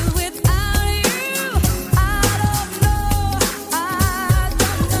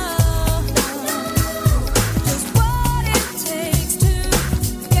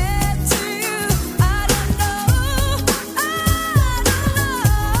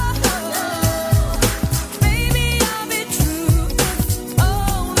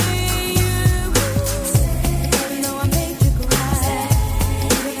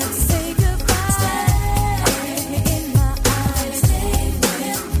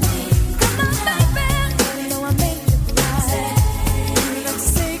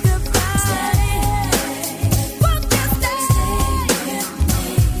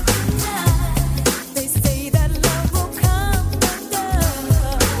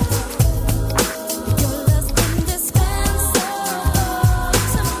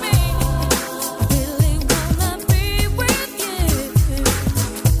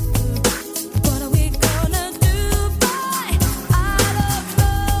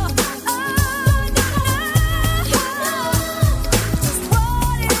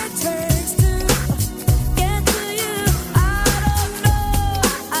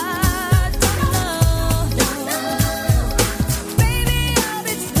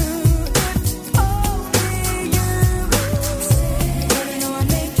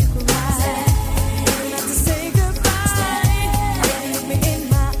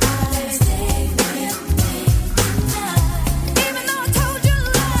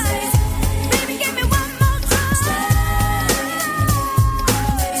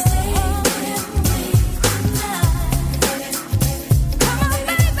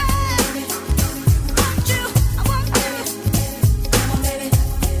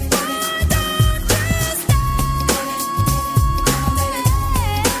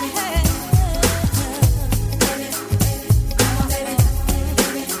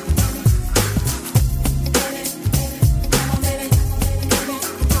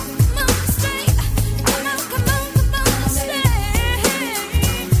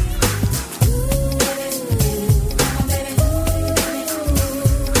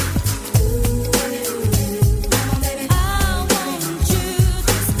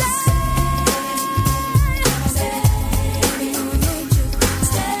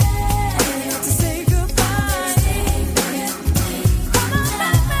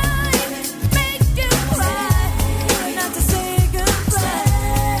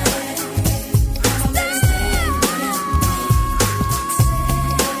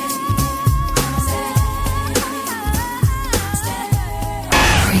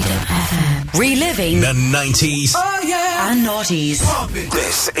Freedom FM. Reliving The 90s and noughties.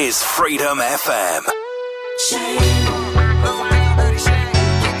 This is Freedom FM.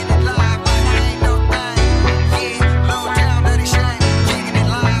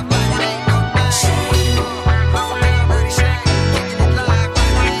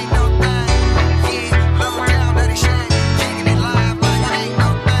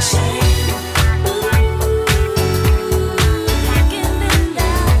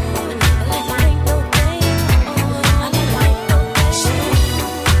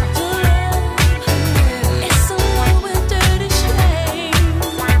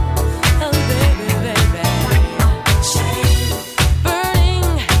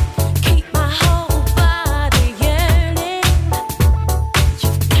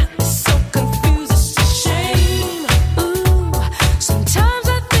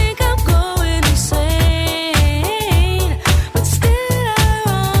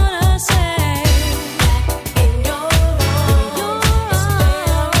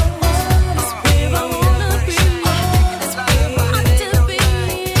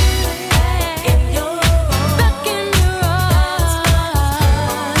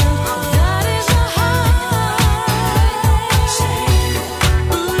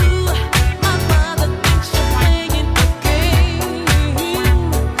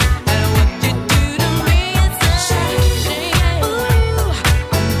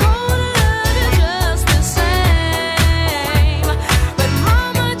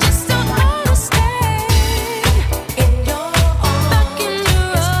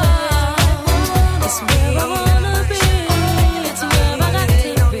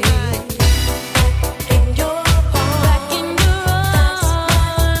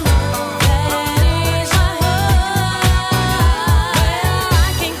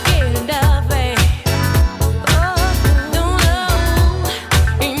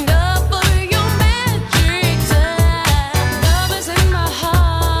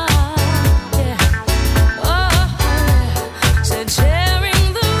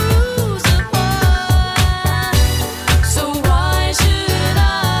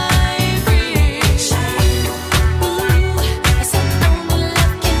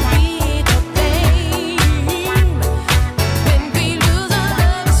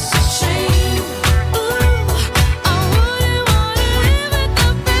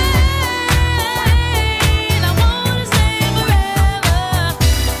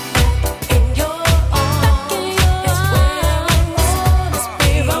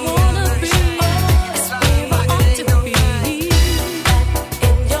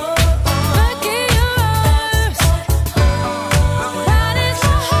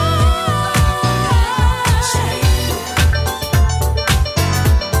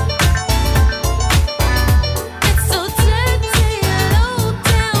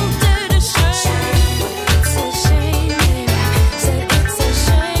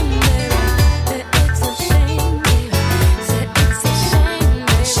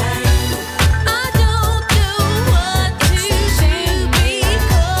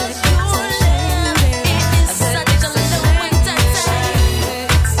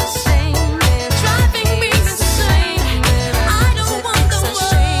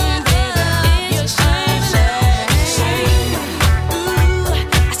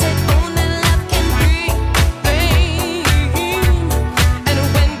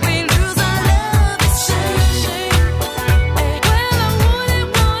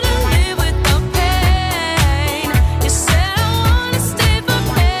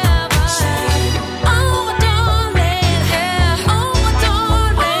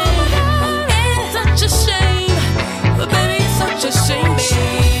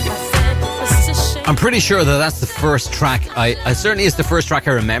 I'm pretty sure that that's the first track. I certainly it's the first track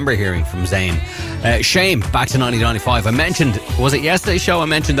I remember hearing from Zayn. Shame, back to 1995. I mentioned, was it yesterday's show? I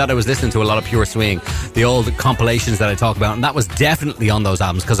mentioned that I was listening to a lot of Pure Swing, the old compilations that I talk about, and that was definitely on those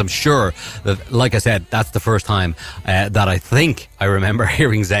albums because I'm sure that, like I said, that's the first time that I think I remember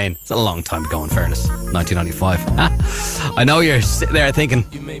hearing Zayn. It's a long time ago, in fairness. 1995. I know you're sitting there thinking,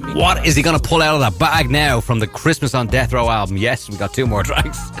 what is he going to pull out of that bag now from the Christmas on Death Row album? Yes, we got 2 more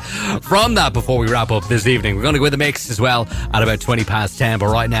tracks from that before we wrap up this evening. We're going to go with the mix as well at about 20 past 10, but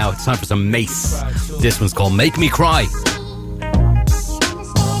right now it's time for some Mace. This one's called Make Me Cry.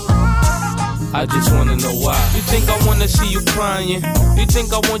 I just wanna know why. You think I wanna see you crying? You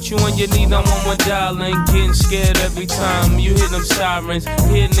think I want you on your knee, now I'm one dialing. Getting scared every time you hear them sirens.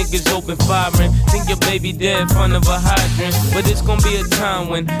 Hear niggas open firing. Think your baby dead in front of a hydrant. But it's gonna be a time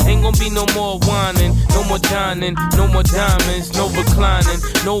when ain't gonna be no more whining, no more dining, no more diamonds, no reclining,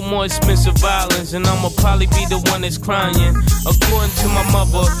 no more expensive violence. And I'ma probably be the one that's crying. According to my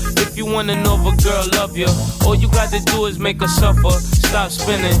mother, if you wanna know if a girl love you, all you got to do is make her suffer. Stop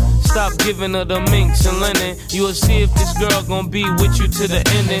spinning, stop giving her the minks and linen. You'll see if this girl gon' be with you to the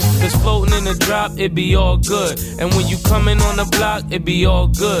ending. Cause floating in the drop, it be all good. And when you coming on the block, it be all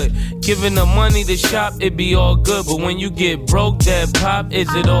good. Giving her money to shop, it be all good. But when you get broke, that pop, is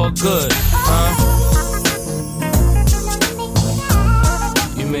it all good? Huh?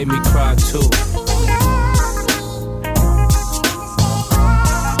 You made me cry too.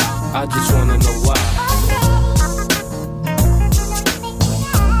 I just wanna know why.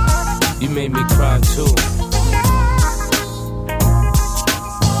 You made me cry too.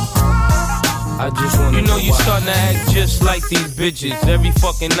 I just wanna you know you starting to act just like these bitches. Every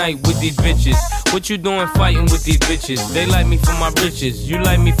fucking night with these bitches. What you doing fighting with these bitches? They like me for my riches, you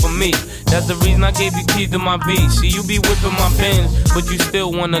like me for me. That's the reason I gave you keys to my beat. See, you be whipping my pins, but you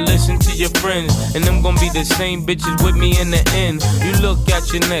still wanna listen to your friends. And them gon' be the same bitches with me in the end. You look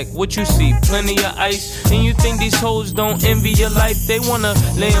at your neck, what you see? Plenty of ice. And you think these hoes don't envy your life? They wanna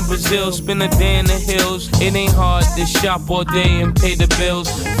lay in Brazil, spend a day in the hills. It ain't hard to shop all day and pay the bills.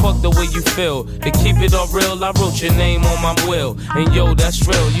 Fuck the way you feel. To keep it all real, I wrote your name on my will. And yo, that's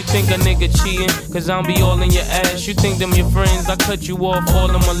real. You think a nigga cheating? Cause I'll be all in your ass. You think them your friends? I cut you off, all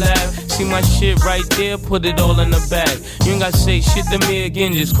of them laugh. See my shit right there, put it all in the bag. You ain't gotta say shit to me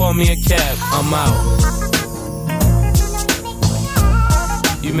again, just call me a cab. I'm out.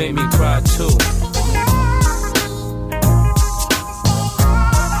 You made me cry too.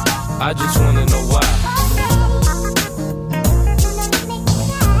 I just wanna know why.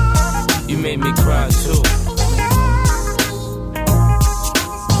 You made me cry too.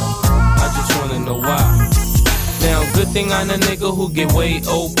 I just wanna know why. Now, good thing I'm a nigga who get way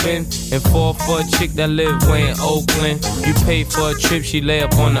open and fall for a chick that live way in Oakland. You pay for a trip, she lay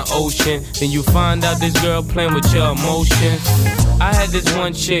up on the ocean. Then you find out this girl playing with your emotions. I had this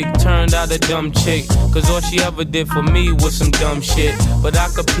one chick, turned out a dumb chick. Cause all she ever did for me was some dumb shit. But I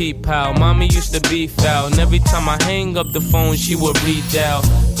could peep pal, mommy used to be foul. And every time I hang up the phone, she would redial.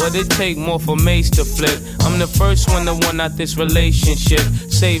 But it take more for Mace to flip. I'm the first one to want out this relationship.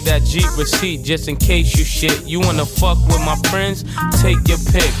 Save that Jeep receipt just in case you shit. You wanna fuck with my friends? Take your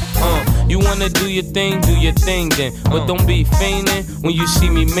pick. You wanna do your thing then. But don't be feigning when you see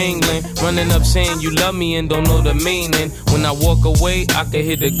me mingling. Running up saying you love me and don't know the meaning. When I walk away, I can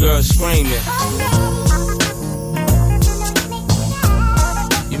hear the girl screaming.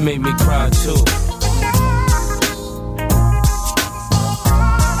 You made me cry too.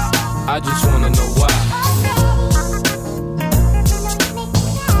 I just wanna know why.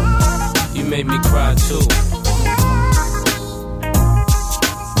 You made me cry too.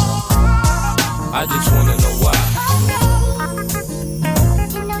 I just wanna know why.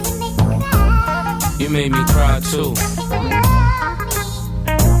 You made me cry too.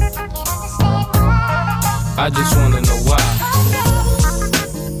 I just wanna know why.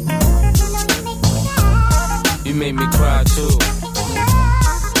 You made me cry too.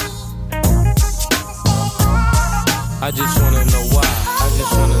 I just wanna know why. I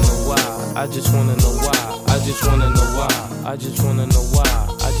just wanna know why. I just wanna know why. I just wanna know why. I just wanna know why.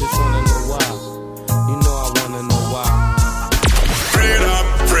 I just wanna know why. You know I wanna know why. Freedom,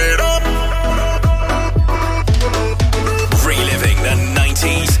 freedom. Reliving the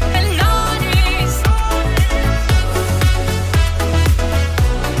 90s. And noughties.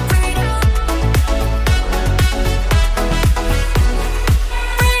 Freedom.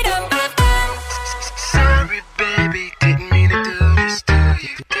 Sorry, baby, didn't mean to do this to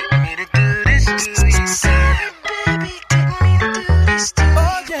you. Didn't mean to do this to you. Sorry, baby, didn't mean to do this to you.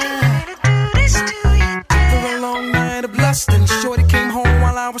 Oh yeah. After a long night of lusting, shorty came home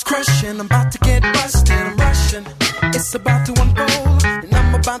while I was crushing. I'm about to get busted, I'm rushing. It's about to unfold, and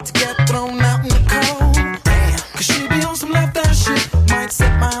I'm about to get thrown out in the cold. Damn, cause she be on some left eye shit. Might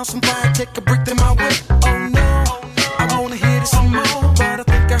set my house on fire, take a brick to my whip. Oh no, I wanna hear this some more, but I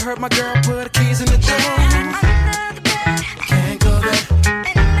think I heard my girl put her keys in the door. You can't go there.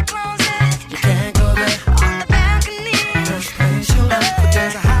 You can't go there. First place you love, but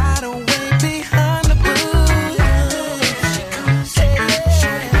there's a hideaway behind the booth. She comes, she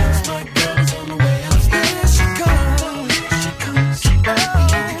comes, my girl is on the way upstairs. She comes, oh.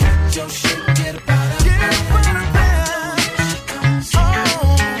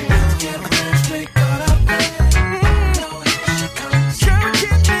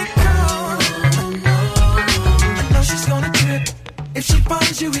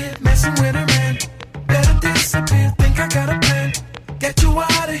 you here messing with a man. Better disappear, think I got a plan. Get you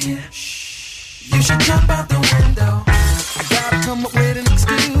out of here. You should jump out the window. I gotta come up with an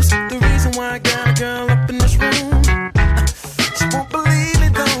excuse. The reason why I got a girl up in this room. She won't believe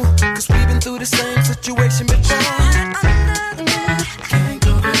it though, cause we've been through the same situation before. Can't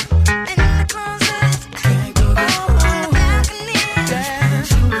go there. In the closet. Can't go there. Yeah.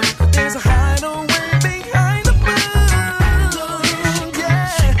 There's a hideaway behind the booth. Yeah.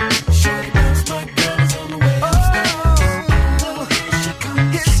 Shorty bounce, my girl's on the way upstairs.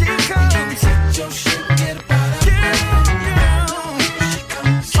 Here she comes. Hit your shit, get up out of here. Here she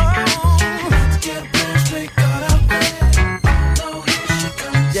comes. Oh, get a plan straight, got out there. Oh, here she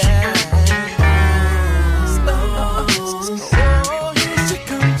comes. Yeah. Oh, here she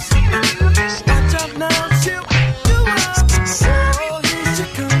comes. Watch out now, she'll do it. Oh, here she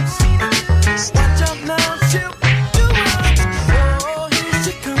comes. Watch out now, she'll do it. Oh, here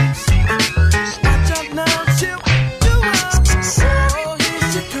she comes. Watch out now, she'll do it. Oh, here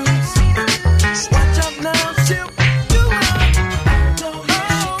she comes. Watch out now, she'll do it.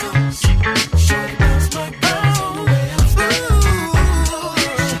 Oh, here she comes. Shorty bounce my girl's on the way upstairs. Oh,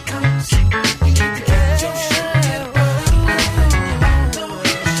 here she comes. You need to get your shit, get up out of here. Oh,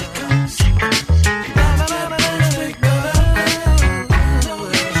 here she comes.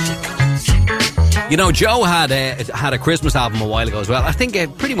 You know, Joe had a Christmas album a while ago as well. I think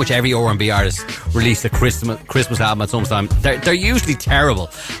pretty much every R&B artist released a Christmas album at some time. They're usually terrible.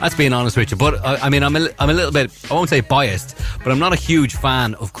 That's being honest with you. But I mean, I'm a little bit, I won't say biased, but I'm not a huge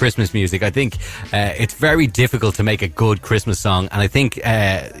fan of Christmas music. I think it's very difficult to make a good Christmas song, and I think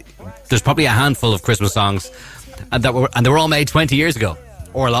there's probably a handful of Christmas songs and they were all made 20 years ago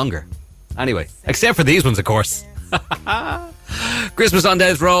or longer. Anyway, except for these ones, of course. Christmas on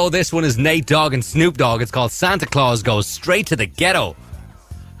Death Row. This one is Nate Dogg and Snoop Dogg. It's called Santa Claus Goes Straight to the Ghetto.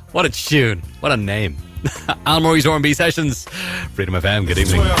 What a tune. What a name. Al Murray's R&B Sessions. Freedom FM, good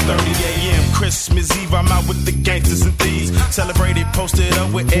evening. 12:30 a.m. Christmas Eve, I'm out with the gangsters and thieves. Celebrated, posted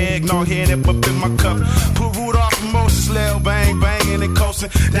up with eggnog, head up in my cup. Put Rudolph and Moses, Lil Bang, banging and coasting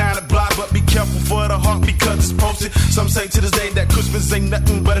down the block, but be careful for the heart because it's posted. Some say to this day that Christmas ain't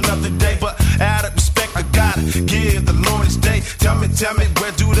nothing but another day, but out of respect, I gotta give the Lord his day. Tell me,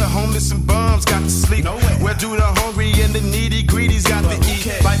 where do the homeless and bums got to sleep? Where do the hungry and the needy greedies got to eat?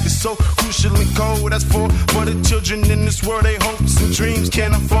 Life is so crucial and cold, that's for the children in this world, they hopes and dreams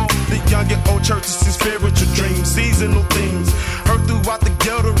can't afford. The young and old churches and spiritual dreams, seasonal things. Heard throughout the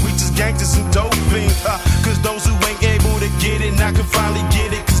ghetto reaches gangsters and dope fiends. Cause those who ain't able to get it, now can finally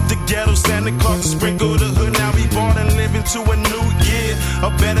get it. Cause the ghetto Santa Claus will sprinkle the hood, now we born and live into a new year.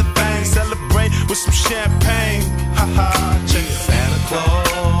 A better thing, celebrate with some champagne. Ha ha, check it. Santa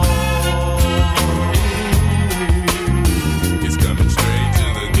Claus is coming straight to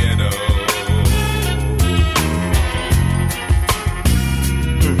the ghetto.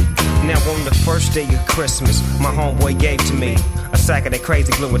 Now on the first day of Christmas, my homeboy gave to me a sack of that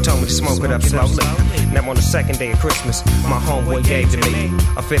crazy glue and told me to smoke it up slowly. Now on the second day of Christmas, my homeboy gave to me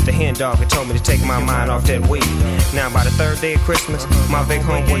a fifth of hen dog and told me to take my mind off that weed. Now by the third day of Christmas, my big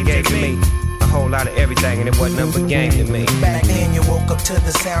homeboy gave to me a whole lot of everything, and it wasn't nothing but game to me. Back then you woke up to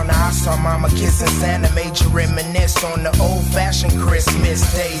the sound of I saw mama kissing Santa, made you reminisce on the old-fashioned Christmas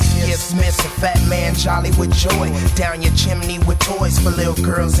days. Gifts miss a fat man jolly with joy, down your chimney with toys for little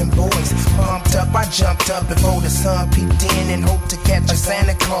girls and boys. Pumped up, I jumped up before the sun peeked in and hoped to catch a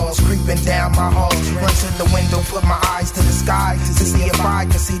Santa Claus creeping down my hall. Run to the window, put my eyes to the sky to see if I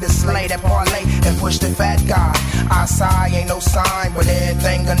could see the sleigh that parlay and push the fat guy. I sigh, ain't no sign, but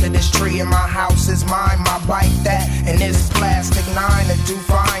everything under this tree in my house is mine. My bike that, and this plastic 9 to do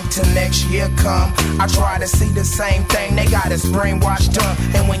fine till next year come. I try to see the same thing, they got us brainwashed up.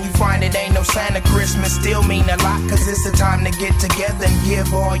 And when you find it ain't no Santa, Christmas still mean a lot, cause it's the time to get together and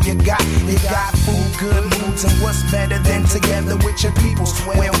give all you got. You got food, good moods, and what's better than together with your people?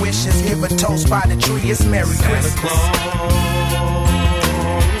 Swear wishes, give a toast by the tree, it's Merry Christmas.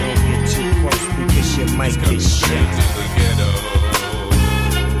 Don't get too close because you might get shot.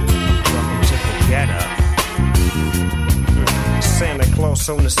 Santa Claus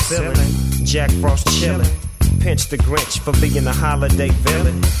on the ceiling, Jack Frost chillin', pinch the Grinch for being a holiday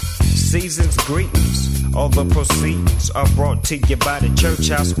villain. Season's greetings, all the proceeds are brought to you by the church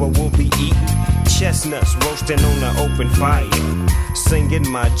house where we'll be eating chestnuts roasting on the open fire, singing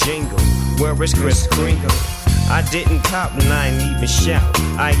my jingle, where is Kris Kringle? I didn't cop and I ain't even shout.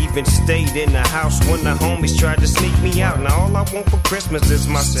 I even stayed in the house when the homies tried to sneak me out. Now all I want for Christmas is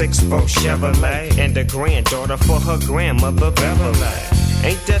my 6'4" Chevrolet and a granddaughter for her grandmother Beverly.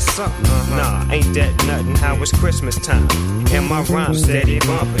 Ain't that something? Nah, ain't that nothing. How it's Christmas time and my rhyme steady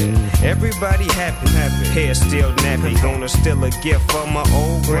bumping. Everybody happy, hair still nappy. Gonna steal a gift for my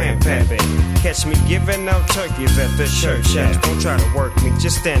old grandpappy. Catch me giving out turkeys at the church house. Don't try to work me,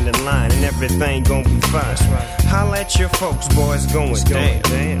 just stand in line and everything gon' be fine. Holla at your folks, boys, going down.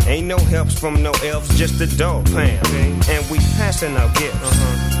 Ain't no helps from no elves, just the dog pound. And we passing out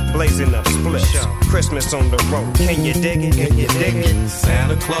gifts, blazing up splits. Christmas on the road, can you dig it? Can you dig it?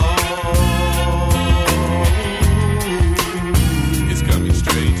 Santa Claus is coming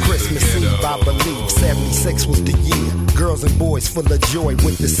straight to Christmas the Eve, ghetto. I believe 76 was the year. Girls and boys full of joy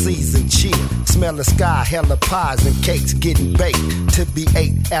with the season cheer. Smell the sky, hella pies and cakes getting baked to be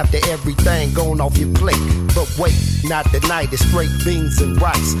ate after everything gone off your plate. But wait, not tonight, it's straight beans and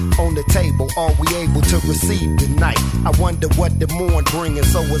rice on the table. Are we able to receive tonight? I wonder what the morn bringing,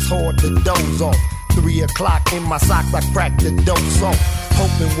 so it's hard to doze off. 3 o'clock in my socks, I crack the dose off.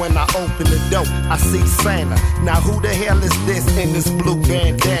 Hoping when I open the door, I see Santa. Now who the hell is this in this blue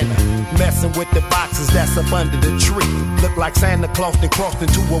bandana? Messing with the boxes that's up under the tree. Look like Santa Claus then crossed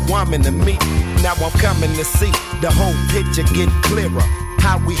into a woman to me. Now I'm coming to see the whole picture get clearer.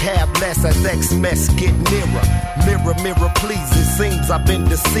 How we have less as Xmas get nearer. Mirror, mirror, please, it seems I've been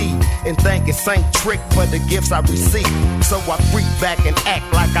deceived and think it's Saint Trick for the gifts I received. So I freak back and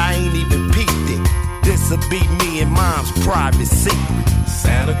act like I ain't even peeped it. This'll be me and mom's private secret.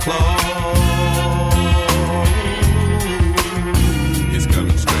 Santa Claus is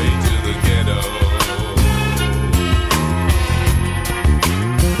coming straight to the ghetto.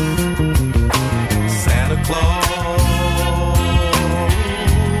 Santa Claus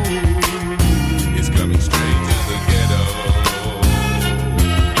is coming straight to the ghetto.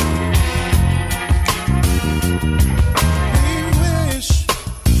 We wish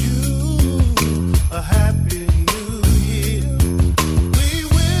you a happy new year. We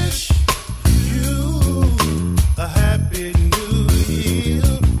wish you a happy new year.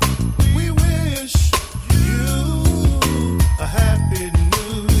 We wish you a happy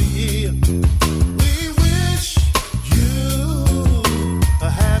new year. We wish you a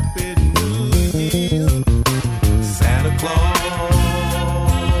happy new year. Santa Claus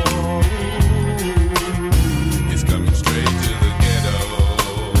is coming straight to the ghetto.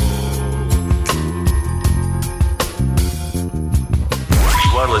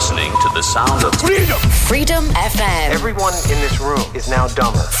 You are listening to the sound of freedom. Freedom FM. Everyone in this room is now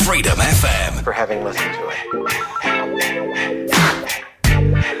dumber Freedom FM. for having listened to it.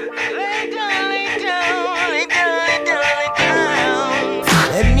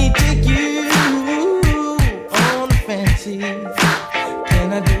 Let me take you on a fancy.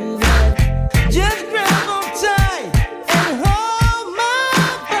 Can I do that? Just grab on tight and hold my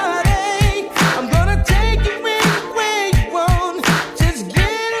body. I'm gonna take you anywhere you want. Just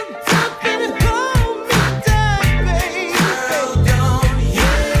get up and hold me tight, baby. Girl, don't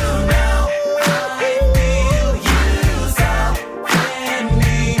you know I feel you so and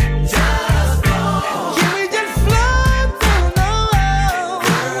me just flow. Can we just flow down the road?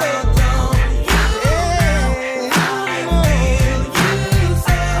 Girl, don't you know I feel you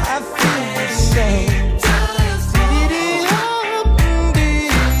so. I feel the same. Just get it up and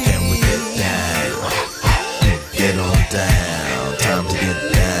Can we get down? Get on down. Time to get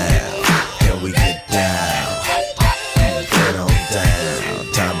down. Can we get down? Get on down.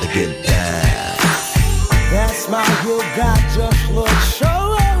 Time to get down. That smile you got just looks so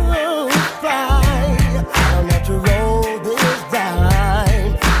fine. I don't have to roll this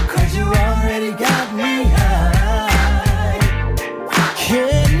dime, 'cause you already got me high.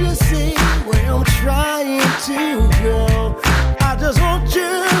 Can you see where I'm trying to go? I just want you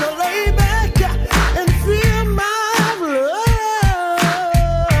to lay back and feel my love.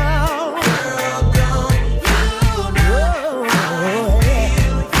 Girl, don't you know I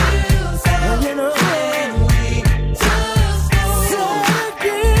feel you so. You know,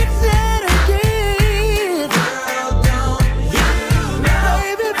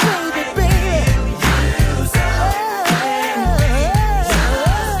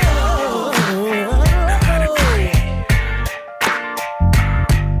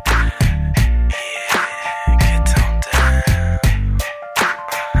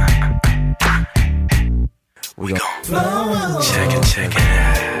 We gon' check it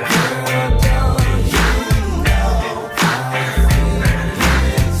out.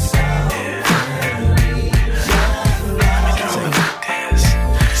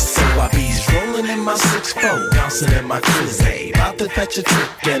 So I be's rolling in my 6'4", bouncing in my cruise. About to fetch a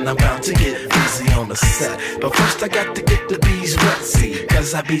trick and I'm bound to get busy on the set. But first I got to get the bees wet, see,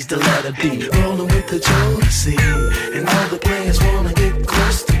 cause I bees the letter D. Rolling with the Josie, and all the players wanna get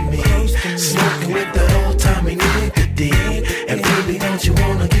close to me. Smoking with that old Tommy nigga D. And baby, don't you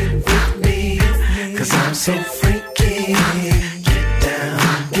wanna get with me? Cause I'm so freaky. Get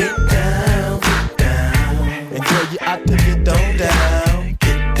down, get down, get down. And girl, you ought to get on down.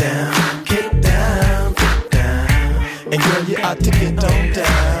 Get down, get down, get down. And girl, you ought to get on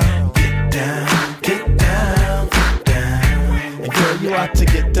down. Get down, get down, get down. And girl, you ought to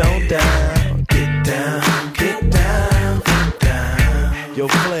get on down. Get down, get down, get down. Yo,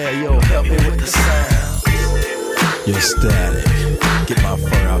 Flair, yo, help me with the sound. Yo, Static, get my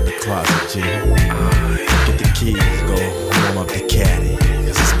fur out the closet, G. Get the keys, go warm up the caddy.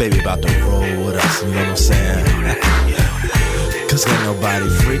 Cause this baby about to roll with us, you know what I'm saying? Cause ain't nobody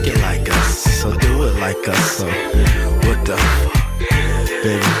freaking like us, so do it like us, so what the fuck?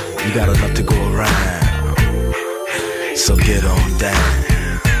 Baby, you got enough to go around, so get on down.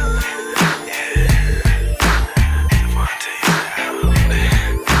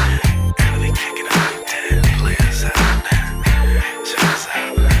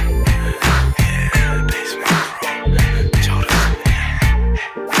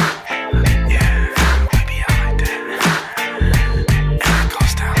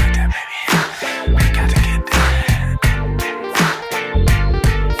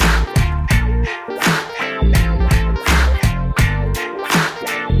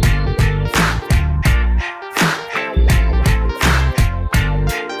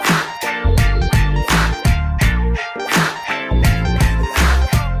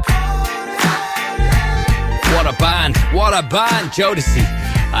 What a band, Jodeci.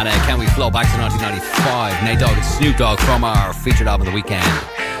 And can we flow back to 1995? Nate Dogg and Snoop Dogg from our featured album The Weekend,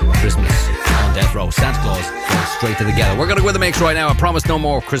 Christmas on Death Row. Santa Claus going straight to the ghetto. We're going to go with the mix right now. I promise no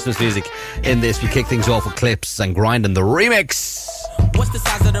more Christmas music in this. We kick things off with Clips and Grinding the remix. What's the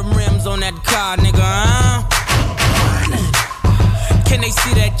size of the rims on that car, nigga, huh? Can they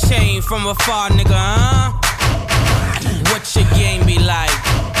see that chain from afar, nigga, huh? What your game be like?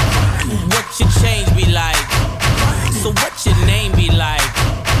 What your change be like? So what your name be like?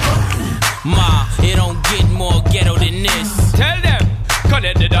 Ma, it don't get more ghetto than this. Tell them,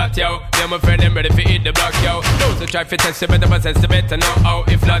 connect the dot, yo. Yeah, my friend, them ready for hit the block, yo. Those who try to test you better possess the better know how.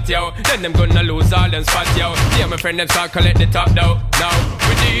 If not, yo, then them gonna lose all them spots, yo. Yeah, my friend, them start collect the top, though. Now,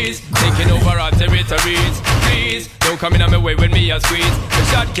 with these, taking over our territories. Please, don't come in on my way when me a squeeze. The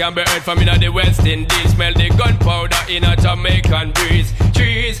shot can be heard from in the West Indies. Smell the gunpowder in a Jamaican breeze.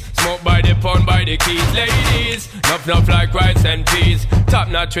 Trees, smoke by the pound, by the keys. Ladies, nuff like rice and peas. Top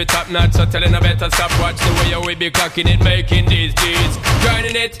notch with top notch, so telling I better stop. Watch the way you will be clocking it, making these G's.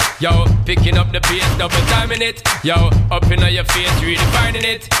 Grinding it, yo, picking up the pace, double timing it. Yo, up in your face, redefining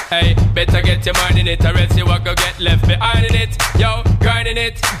it. Hey, better get your mind in it, or else you will go get left behind in it. Yo, grinding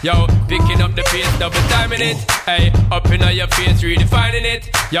it, yo, picking up the pace, double timing it. Hey, up in your face, redefining it.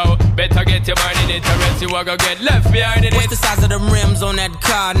 Yo, better get your mind in it, or else you will go get left behind in it. What's the size of the rims on that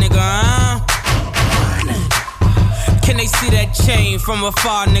car, nigga, huh? Can they see that chain from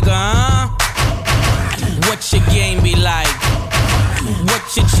afar, nigga, huh? What your game be like? What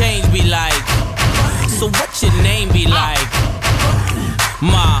your change be like? So what your name be like?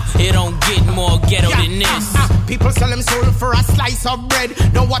 Ma, it don't get more ghetto than this. People sell them soul for a slice of bread.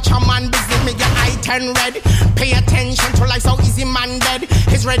 Don't watch a man business, make your eye turn red. Pay attention to life, so easy man dead.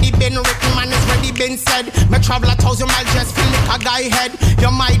 It's already been written, man, it's already been said. Me travel 1,000 miles just feel like a guy head.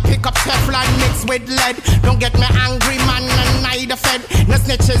 You might pick up Teflon mixed with lead. Don't get me angry, man, and neither fed. No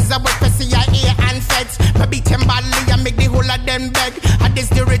snitches, I work for CIA and feds. Me beat them badly and make the whole of them beg. And this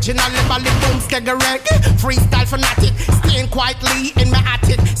the original level, the boom, reg. Freestyle fanatic, staying quietly in my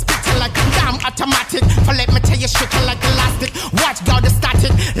attic. Spitting like a damn automatic. For let me tell you, shaking like elastic. Watch God the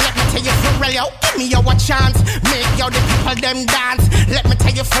static. Let me tell you for real, yo, give me your chance. Make yo the people them dance. Let me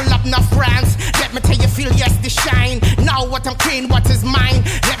tell you full of enough rants. Let me tell you feel yes the shine. Now what I'm clean, what is mine.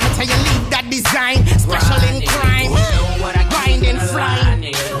 Let me tell you leave that design. Special in crime. Grinding,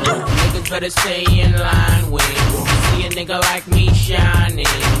 flying. Niggas better stay in line with. You see a nigga like me shining.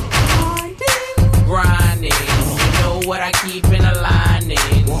 Grinding. You know what I keep in a lining.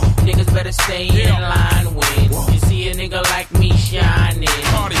 Niggas better stay in line with. You see a nigga like me shining.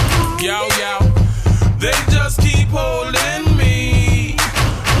 Party, yo, yo. They just keep holding me.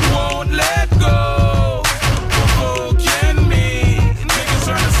 Won't let go. Provoking me. Niggas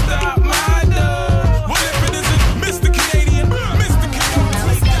trying to stop my dough. Well, if it isn't Mr. Canadian, Mr.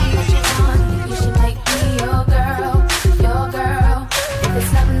 Canadian. You should make me your girl, your girl. If it's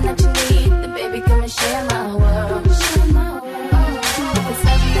something that you need, then baby, come and share my world.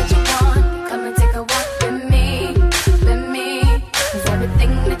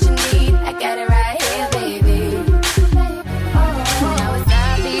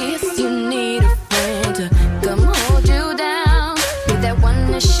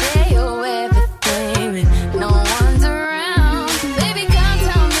 share your everything when no one's around. Baby, come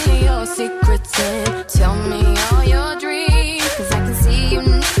tell me your secrets and tell me all your dreams. 'Cause I can see you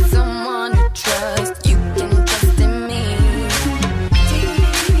need someone to trust. You can trust in me.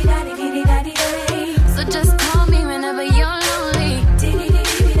 So just call me whenever you're lonely.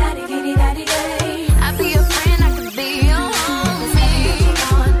 I'll be your friend, I could be your homie.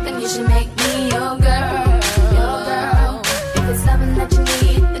 Then you should make me your girl. Your girl. If it's something that you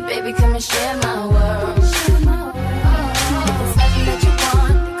need, then baby come and share my world. If it's something that you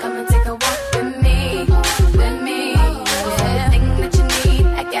want, then come and take a walk with me. With me. Everything that you need,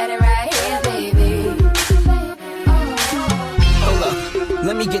 I got it right here, baby. Hold up,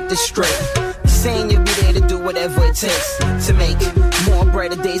 let me get this straight. Saying you'll be there to do whatever it takes to make more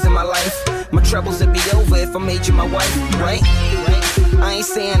brighter days in my life. My troubles would be over if I made you my wife, right? I ain't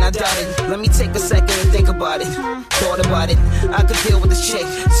saying I doubt it. Let me take a second and think about it. Thought about it. I could deal with this chick,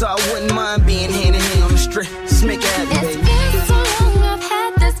 so I wouldn't mind being hand in hand on the strip. Just make it happen, baby. It's been so long I've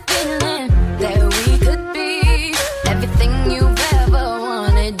had this feeling that we could be everything you've ever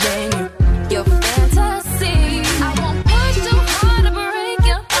wanted in your fantasy. I won't push too hard to break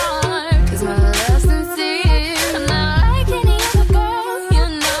your heart, 'cause my love's sincere. I'm not like any other girl, you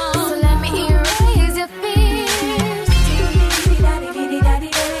know. So let me erase your fears.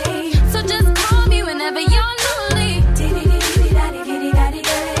 So just call me whenever you're lonely.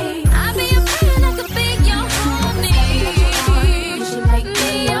 I'll be your friend, I could be your homie. You should make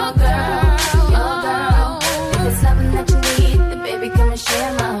me your girl, your girl. If it's something that you need, then baby come and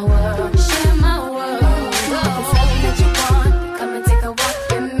share my world, share my world. If it's something that you want, then come and take a walk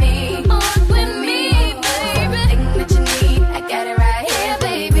with me, with me, baby. Everything that you need, I got it right here,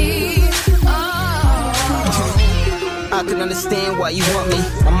 baby. I can understand why you want me.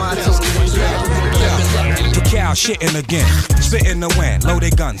 I'm on toast. The cow shitting again, spitting the wind,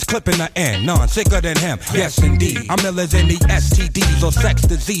 loaded guns, clipping the end, none sicker than him. Yes, indeed. I'm illers in the STDs or sex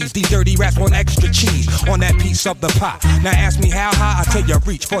disease. These dirty rats want extra cheese on that piece of the pie. Now ask me how high, I tell you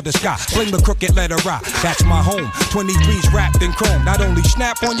reach for the sky. Fling the crooked letter I. That's my home. 23's wrapped in chrome. Not only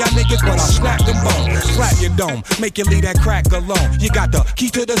snap on y'all niggas, but I'll snap them bones. Slap your dome, make you leave that crack alone. You got the key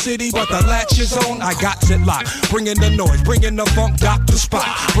to the city, but the latch is on. I got it locked. Bringing the noise, bringing the funk, Dr. Spot.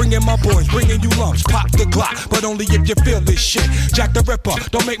 Bringing my boys, bringing you lumps, pop the Glock. But only if you feel this shit. Jack the Ripper,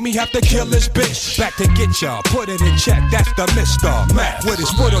 don't make me have to kill this bitch. Back to get ya, put it in check. That's the Mr. Mac with his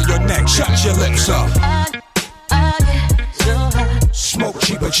foot on your neck. Shut your lips up. Smoke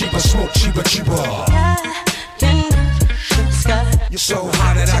cheaper, cheaper, smoke cheaper, cheaper. You're so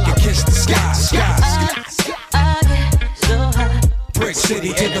hot that I can kiss the sky, sky. Brick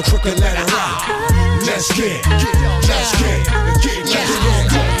City to the crooked letter I. Let's get.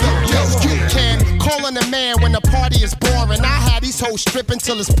 Calling a man when the party is boring. I had these hoes stripping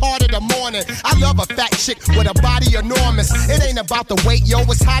till it's part of the morning. I love a fat chick with a body enormous. It ain't about the weight, yo,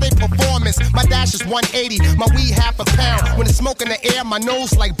 it's how they performance. My dash is 180, my weed half a pound. When it's smoke in the air, my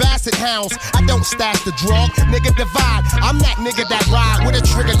nose like basset hounds. I don't stash the drug, nigga divide. I'm that nigga that ride with a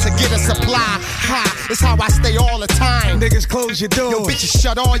trigger to get a supply. Ha, it's how I stay all the time. Niggas close your doors. Yo, bitches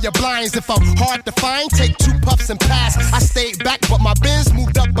shut all your blinds. If I'm hard to find, take 2 puffs and pass. I stayed back, but my Benz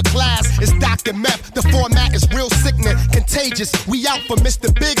moved up a class. It's Dr. Meth, the format is real sickening, contagious. We out for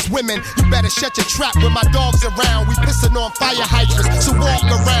Mr. Big's women. You better shut your trap when my dog's around. We pissing on fire hydrants, so walk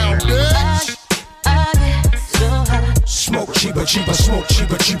around, bitch. Smoke cheaper, cheaper, smoke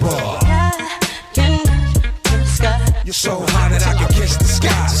cheaper, cheaper. You're so hot that I can kiss the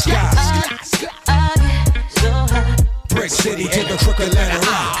sky, sky. Brick City to the crooked letter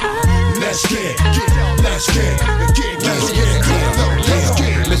I. Let's get.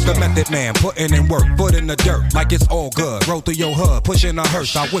 Mr. Method Man, putting in work, foot in the dirt, like it's all good. Roll through your hood, pushing a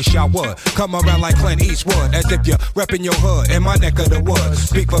hearse. I wish I would come around like Clint Eastwood, as if you're repping your hood in my neck of the woods.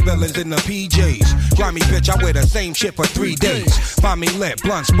 Speak for villains in the PJs. Grimy bitch, I wear the same shit for 3 days. Find me lit,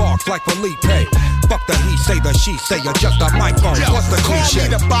 blunt sparks like Felipe. Fuck the he say, the she say, adjust the microphone. What's the cliche? Call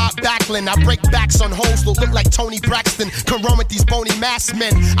me the Bob Backlund. I break backs on hoes that look like Tony Braxton. Can run with these bony masked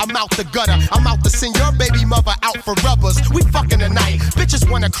men. I'm out the gutter. I'm out to send your baby mother out for rubbers. We fucking tonight. Bitches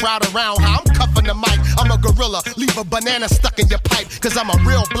wanna crowd around how I'm cuffing the mic. I'm a gorilla. Leave a banana stuck in your pipe. Cause I'm a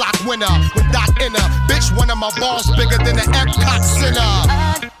real block winner. With Doc Inner. Bitch, one of my balls bigger than the Epcot Center.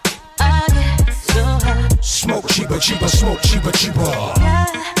 Smoke cheaper, cheaper, smoke cheaper, cheaper.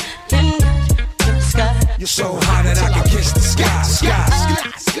 You're so hot that I can kiss the sky, sky.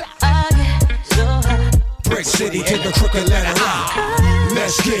 Brick City to the crooked letter I.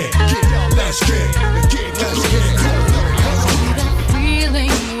 Let's get.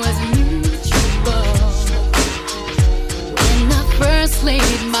 Feeling was mutual when I first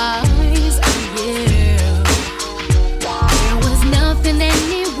laid compromise. Yeah. There was nothing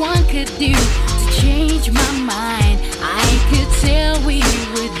anyone could do to change my mind. I could tell we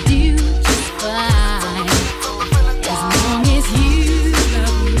would do just fine. As long as you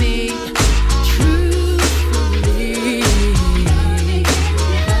love me truthfully.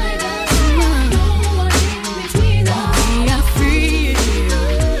 We are free.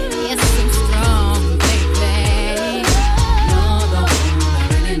 Yes, I'm strong, baby. You're the one I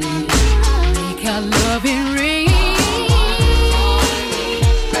really need. Make our loving ring.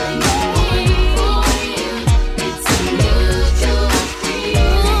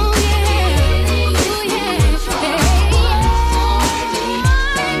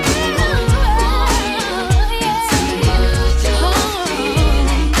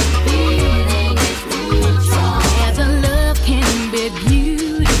 Yeah, the love can be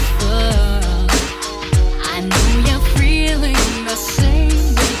beautiful. I know you're feeling the same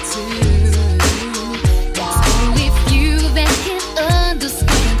way too. There's only few that can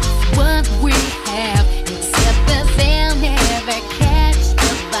understand what we have, except that they'll never catch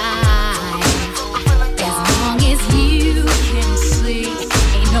the vibe. As long as you can see,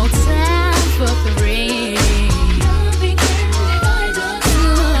 ain't no time for three. Nothing can divide us.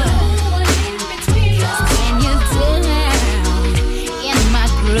 When you're down in my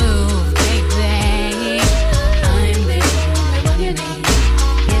groove, baby, I'm the only one you need.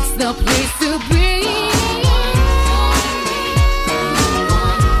 It's the place to be.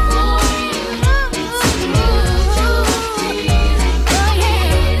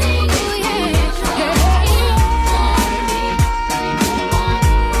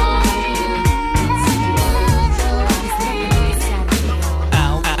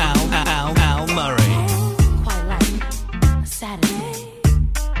 Al Murray. Quite like Saturday.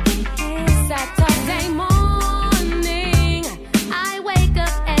 Saturday morning, I wake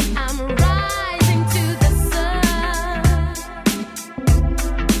up and I'm rising to the sun.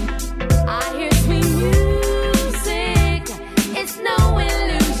 I hear sweet music, it's no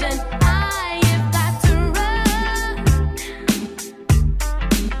illusion. I have got to run.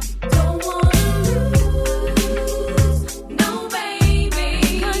 Don't wanna lose, no baby,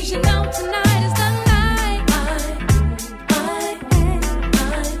 'cause you know tonight is the night.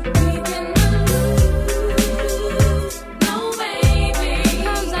 We cannot lose, no baby,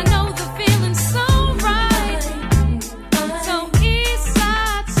 'cause I know the feeling's so right. So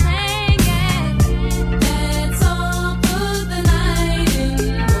Eastside singing, let's all put the night in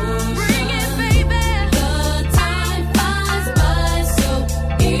motion. Bring it, baby. The time flies by so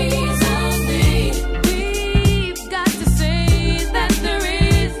easily. We've got to say that there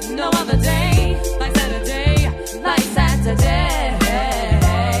is no other day like Saturday, like Saturday.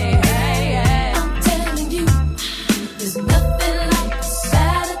 I'm telling you, there's nothing like a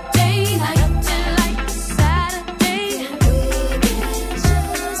Saturday night. Nothing like a Saturday.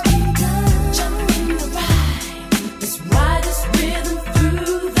 Just begun. Jump in the ride. Let's ride this rhythm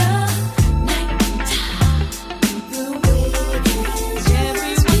through the night.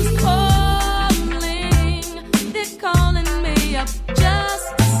 Everyone's calling. They're calling me up just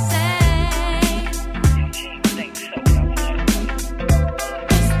to say.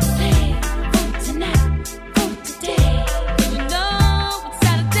 For tonight, for today. You know it's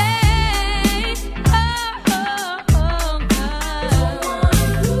Saturday.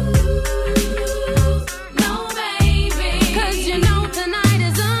 No baby, 'cause you know tonight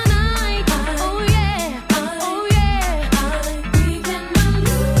is the night. Oh yeah, oh yeah. We cannot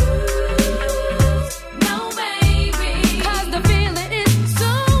lose, no baby, 'cause the feeling is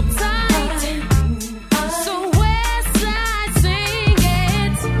so tight. So Westside sing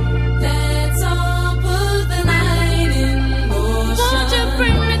it. Let's all put the night in motion. Won't you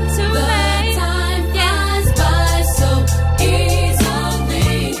bring me to me? Time flies by so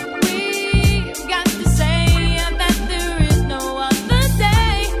easily. We've got to say that there is no other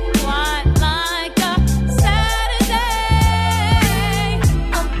day quite like a Saturday.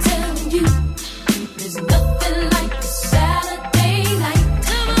 I'm telling you, there's nothing like a Saturday night.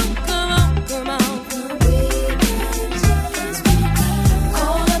 Come on, come on, come on.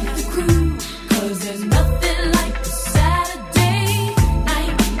 Call up the crew, 'cause there's nothing like a Saturday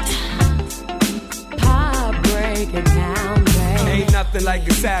night. Pop break it down, babe. Ain't nothing like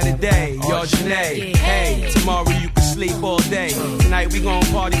a Saturday, yo, Janae. Hey, tomorrow you can sleep all day. Tonight we gon'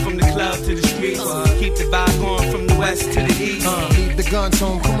 party from the club to the streets. Keep the vibe going from the west to the east. Leave the guns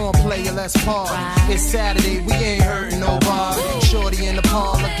home, come on, player, let's party. It's Saturday, we ain't hurting nobody. Shorty in the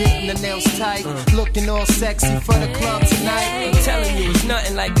parlor, getting the nails tight. Looking all sexy for the club tonight. I'm telling you, it's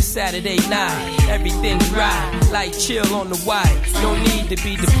nothing like a Saturday night. Everything's right, like chill on the white. No need to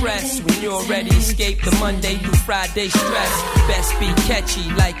be depressed when you already escaped the Monday through Friday stress. Best be catchy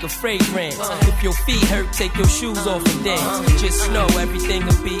like a fragrance. If your feet hurt, take your shoes off and dance. Just know everything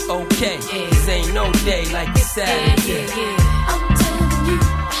will be okay. 'Cause ain't no day like a Saturday.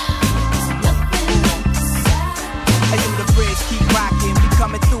 Hey, yo, the bridge keep rocking, we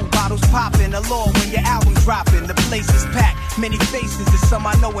coming through, bottles popping. Along when your album dropping, the place is packed. Many faces, and some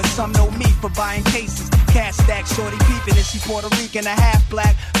I know and some know me for buying cases. Cash stack, shorty peeping, and she Puerto Rican, a half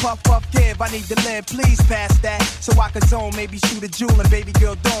black. Puff, puff, give, I need to live, please pass that. So I can zone, maybe shoot a jewel and baby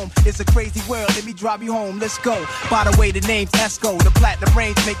girl dome. It's a crazy world, let me drive you home, let's go. By the way, the name's Esco, the platinum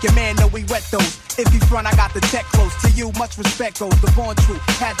range, make your man know we wet those. If you front, I got the tech close to you, much respect goes. The born truth,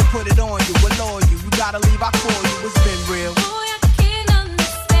 had to put it on you, allure you. You gotta leave, I call you, it's been real.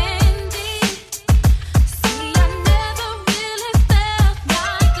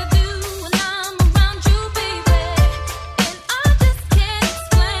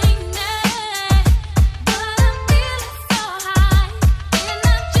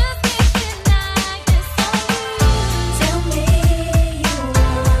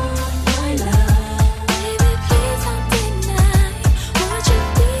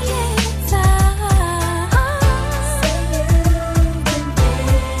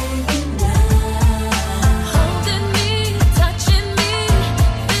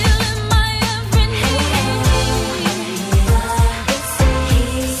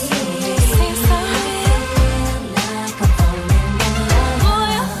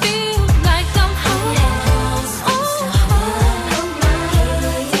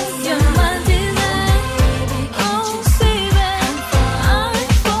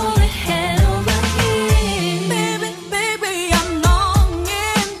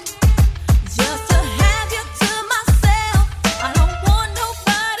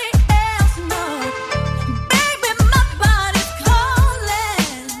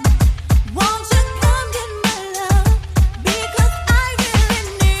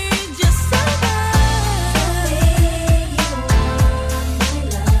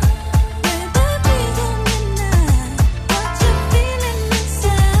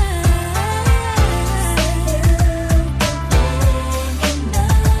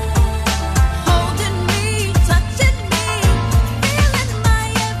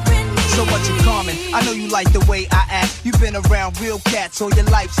 like the way I act. You've been around real cats all your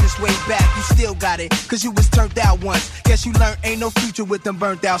life since way back. You still got it, cause you was turned out once. Guess you learned ain't no future with them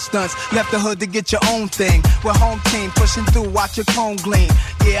burnt out stunts. Left the hood to get your own thing. We're home team, pushing through, watch your cone gleam.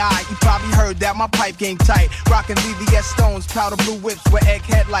 Yeah, you probably heard that my pipe game tight. Rockin' VVS stones, powder blue whips with egg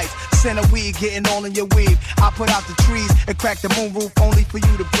headlights. Center weed, getting all in your weave. I put out the trees and crack the moon roof only for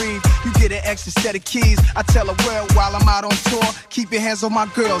you to breathe. You get an extra set of keys. I tell the world while I'm out on tour, keep your hands on my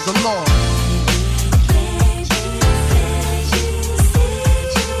girls, alone.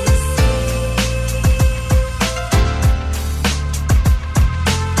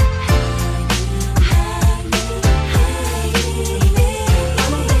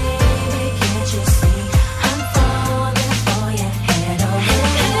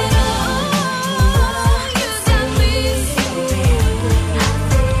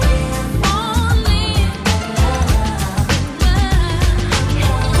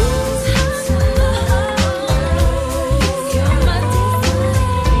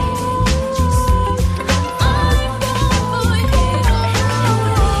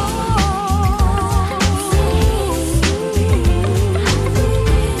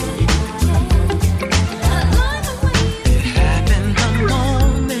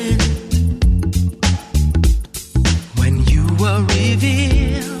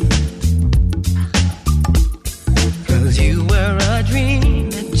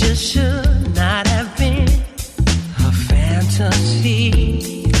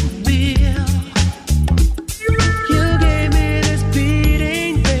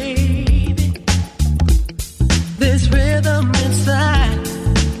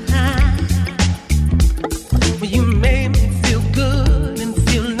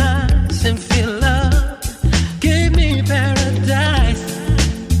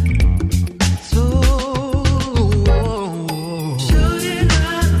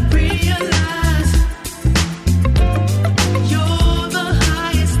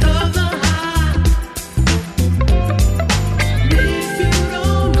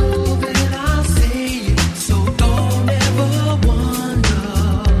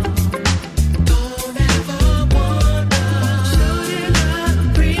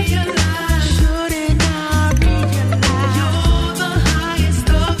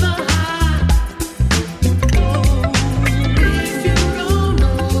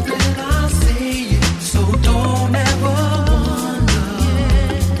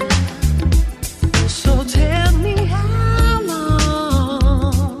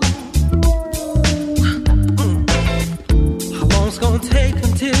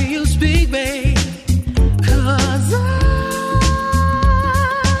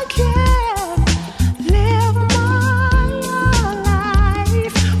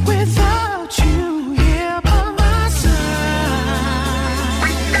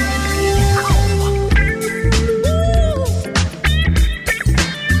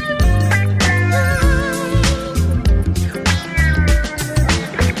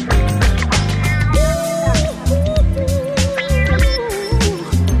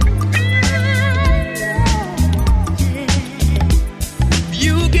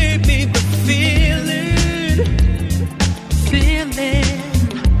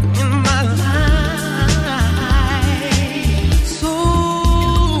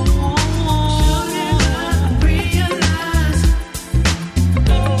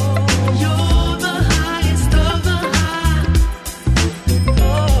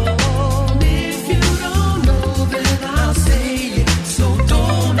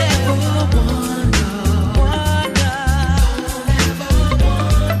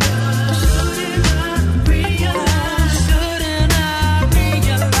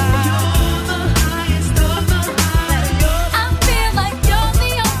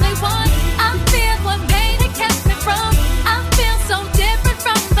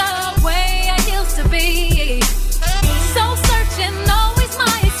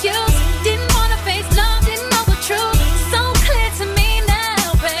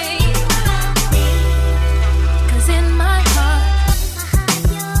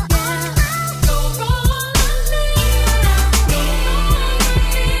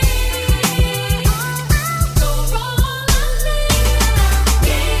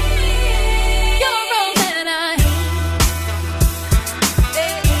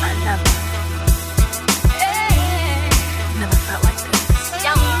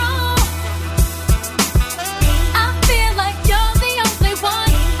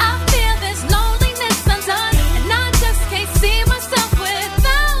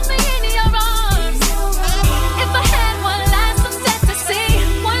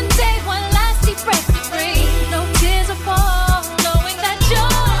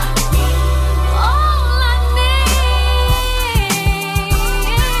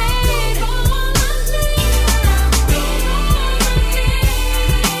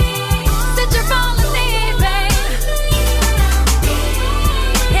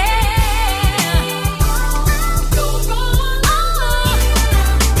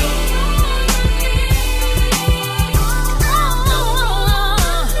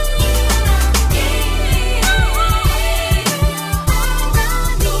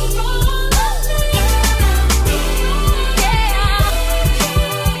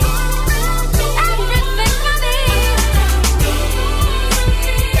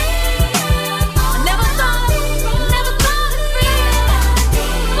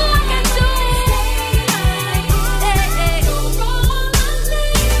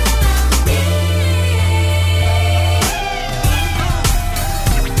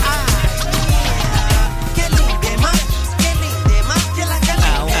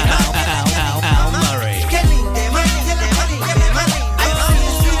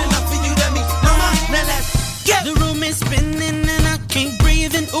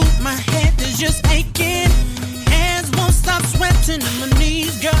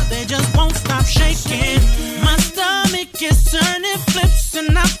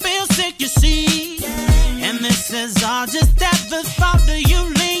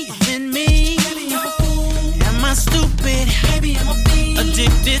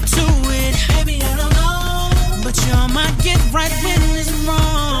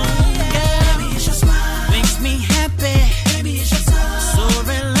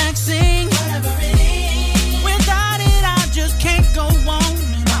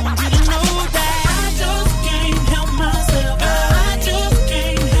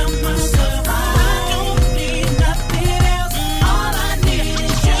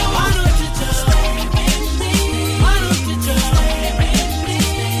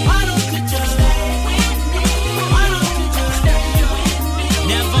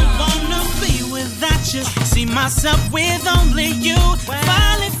 myself with only you.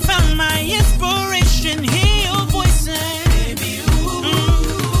 Finally found my inspiration. Hear your voices.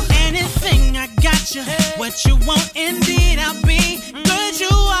 Anything I got you. What you want, indeed I'll be. Cause you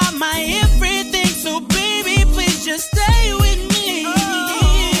are my everything. So baby, please just stay with me.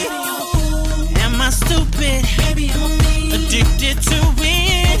 Am I stupid? Baby, addicted to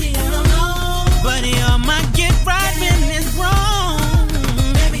it. Baby, but you're my get right when it's wrong.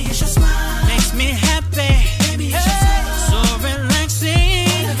 Baby, it's your smile. Makes me happy. Baby, it's your smile. So relaxing.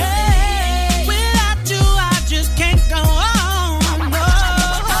 Without you, I just can't go on. No.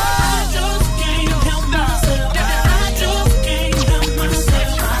 I just can't help myself. I just can't help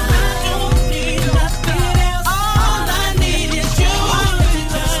myself. I don't need nothing else. All I need is you.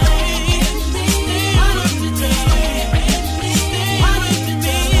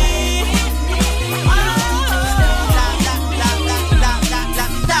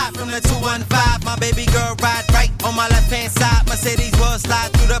 From the 215, my baby girl ride right on my left hand side. Mercedes will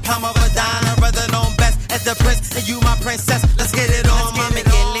slide through the palm of a dime. Her brother known best as the prince, and you my princess. Let's get it on, mami,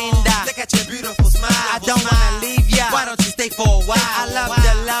 que linda. Look at your beautiful smile. I don't wanna leave ya. Why don't you stay for a while? I love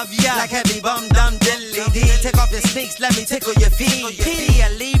to love ya, like heavy bum dum dilly dee. Take off your sneaks, let me tickle your feet. Petey a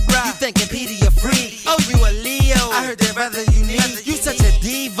Libra, you thinking Petey a freak? Oh, you a Leo, I heard that brother you need. You such a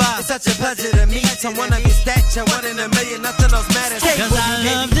diva, it's such a pleasure to meet someone of your stature. One in a million, nothing else matters. Cause I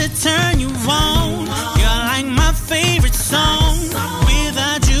love to turn you on. You're like my favorite song.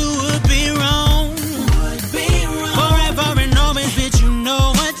 Without you would be wrong. Forever and always, bitch, you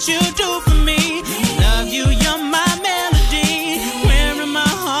know what you do for me. Love you, you're my melody. Wearing my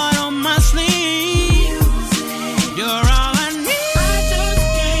heart on my sleeve. You're all I need. I just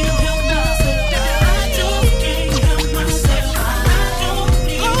can't help myself. I just can't help myself. I don't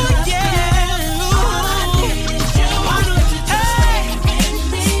need nothing. All I need is you. Why don't you just stay with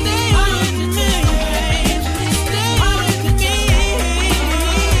me? Stay with me. Stay with me.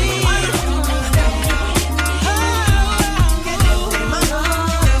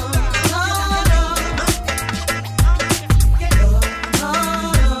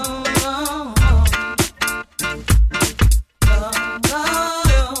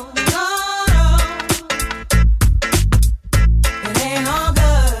 It ain't all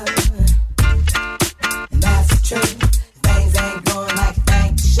good, and that's the truth. Things ain't going like you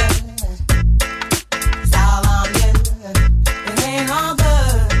think they should. It's all on you. It ain't all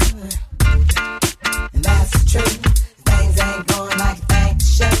good, and that's the truth. Things ain't going like you think they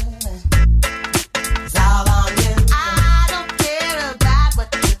should. It's all on you. I don't care about what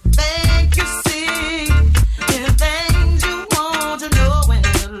you think you see. The things you want to know when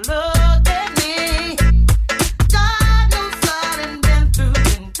you look at me. God knows I done been through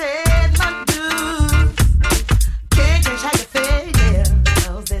and paid my dues. Can't change how you feel,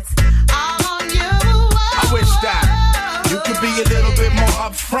 'cause it's all on you. I wish that you could be a little bit more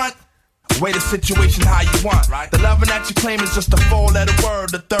upfront. Way the situation how you want. The loving that you claim is just a 4-letter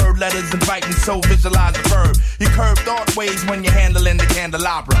word. The third letter's inviting, so visualize the verb. You curve thought ways when you're handling the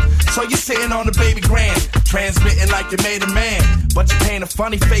candelabra. So you're sitting on the baby grand, transmitting like you made a man. But you paint a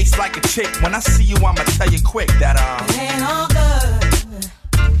funny face like a chick. When I see you, I'ma tell you quick that It ain't all good,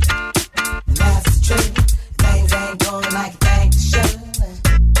 and that's the truth. Things ain't going like you think they should.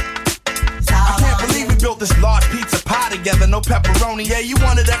 It's all I can't believe we built this large pizza pie together, no pepperoni. Yeah, you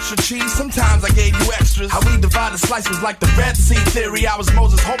wanted extra cheese, sometimes I gave you extras. How we divided slice was like the Red Sea theory. I was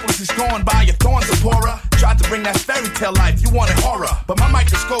Moses hopelessly scorned by your thorns, Zipporah. Tried to bring that fairy tale life, you wanted horror. But my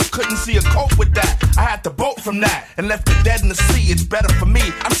microscope couldn't see a cope with that. I had to bolt from that and left it dead in the sea. It's better for me,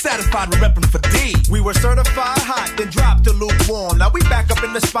 I'm satisfied with repping for D. We were certified hot, then dropped to lukewarm. Now we back up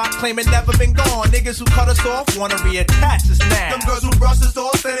in the spot, claiming never been gone. Niggas who cut us off wanna reattach us now. Them girls who brush us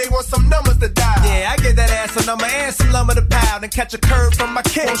off say they want some numbers to dial. Yeah, I get that ass a number and some lumber to pound and catch a curve from my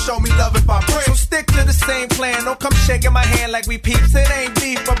kid. Won't show me love if I break. So stick to the same plan. Don't come shaking my hand like we peeps. It ain't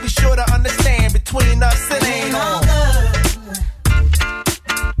beef, but be sure to understand between us it ain't on.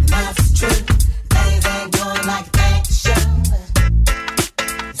 That's the truth. Things ain't going like you think they should.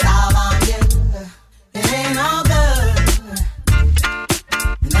 It's all on you. It ain't all good.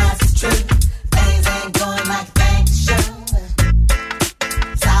 That's the truth. Things ain't going like you think they should.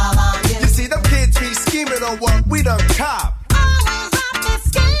 It's all on you. You see, them kids be scheming on what we done cop. Always off the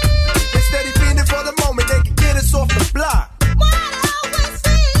scheme. Instead of feeding for the moment, they can get us off the block.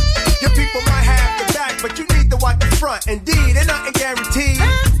 Your people might have the back, but you need to watch the front. Indeed, ain't nothing guaranteed.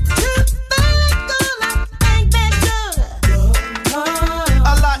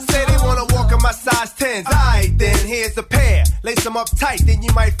 A lot say they wanna walk in my size 10s. Alright then, here's a pair. Lace 'em I'm uptight, then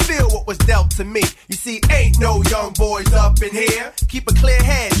you might feel what was dealt to me. You see, ain't no young boys up in here. Keep a clear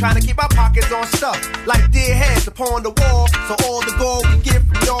head, trying to keep my pockets on stuff. Like dear heads upon the wall, so all the gold we get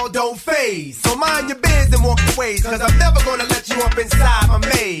from y'all don't phase. So mind your biz and walk your ways, cause I'm never gonna let you up inside my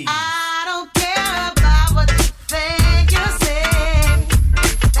maze. I don't care about what you think you say.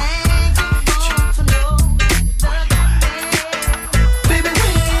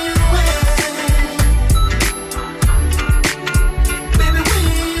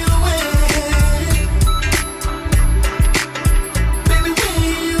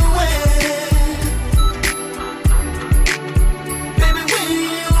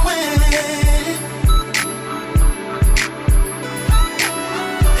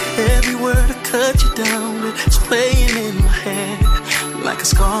 Cut you down, it's playing in my head like a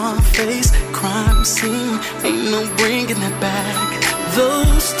Scarface crime scene. Ain't no bringing that back.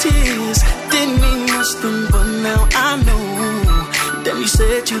 Those tears didn't mean much then, but now I know. Damn, you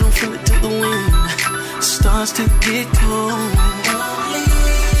said you don't feel it till the wind starts to get cold.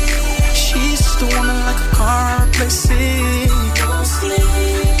 She's just a woman like a car replacing.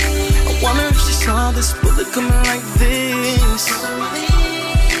 I wonder if she saw this bullet coming like this.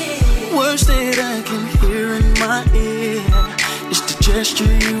 Words that I can hear in my ear. It's the gesture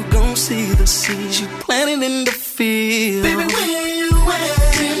you gon' see, the seeds you planted in the field. Baby, where you at?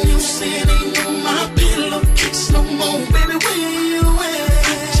 Damn, you said ain't on my pillowcase no more. Baby, where you at?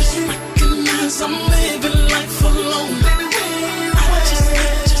 I just recognize I'm living life alone. Baby, where you at?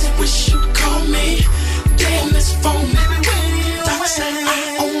 I just wish you'd call me. Damn this phone. Baby, where you at? Doc said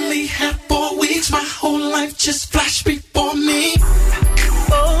I only had 4 weeks. My whole life just flashed before me.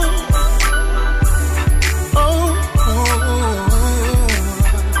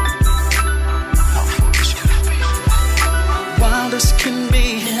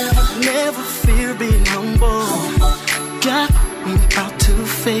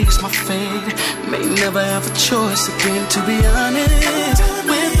 Face my fate, may never have a choice again, to be honest.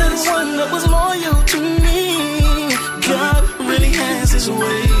 With that one that was loyal to me, God really has his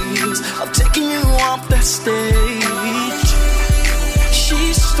ways of taking you off that stage.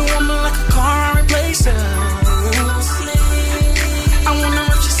 She's just a woman like a car replacer. I wonder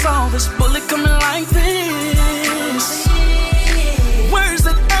if she saw this bullet coming like this. Words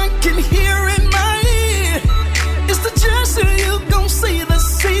that I can hear in my ear. It's the gesture you gon' see, the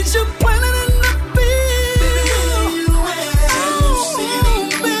seeds you planted in the field.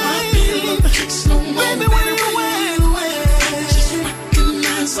 Baby, where you at? I just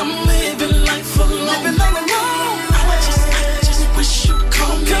recognize I'm living life alone. I just wish you'd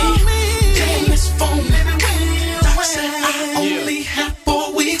call me. Damn this phone. Doc said I only had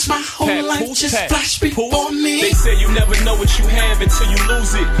 4 weeks. My whole life just flashed before me. They say you never know what you have until you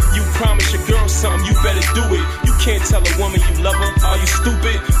lose it. You promise your girl something, you better do it. You can't tell a woman you love her. Are you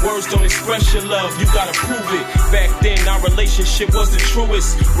stupid? Words don't express your love, you gotta prove it. Back then our relationship was the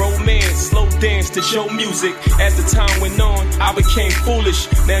truest. Romance, slow dance to show music. As the time went on, I became foolish.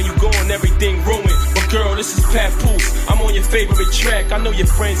 Now you gone, everything ruined. But girl, this is Papoose. I'm on your favorite track. I know your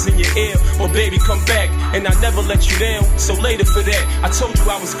friends in your ear. But baby, come back, and I never let you down. So later for that, I told you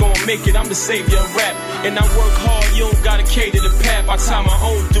I was gonna make it. I'm the savior of rap, and I work hard. You don't gotta cater to Pap. I tie my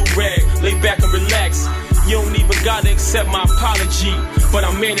own do-rag. Lay back and relax. You don't even gotta accept my apology, but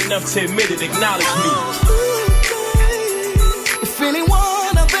I'm man enough to admit it, acknowledge me. If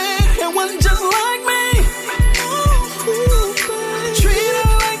anyone out there wasn't just like me, treat her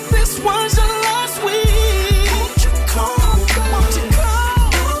like this was your last week. Won't you call? Won't you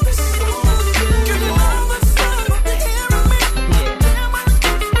call? Girl, you know the sound of the hearing me.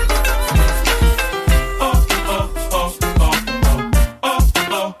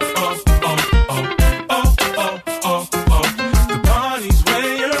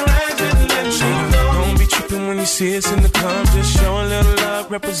 See us in the club, just show a little love,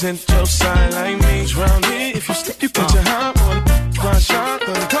 represent your side like me. Round here, if you step, you put your hot one. One shot,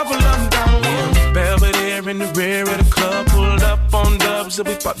 but a couple of them down one. Belvedere in the rear of the club, pulled up on dubs, so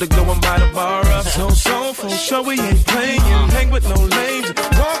we about to go and buy the bar up. So, for sure we ain't playing, hang with no lames,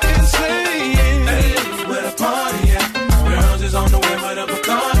 walk and slaying. Hey, where the party at? Girls is on the way, where the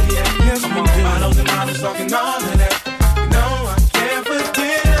Bacardi at? Yes, come on, bottles and models talking all of that. You know I can't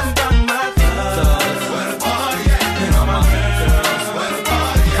forget about my love. Where the party at? And all my girls, where the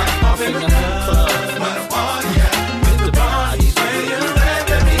party at? Off in the club, where the party at? With the bodies, where you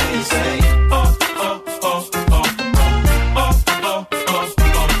let me say, oh, oh, oh, oh, oh, oh, oh, oh,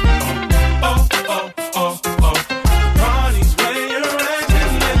 oh, oh, oh, oh, oh. Parties where you're at,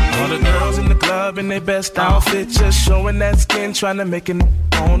 all the girls in the club club in their best outfit, just showing that skin, trying to make it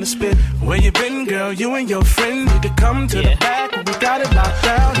on the spit. Where you been, girl? You and your friend need to come to the back. We got it locked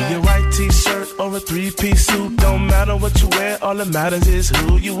down. Be a white t-shirt or a three-piece suit, don't matter what you wear. All that matters is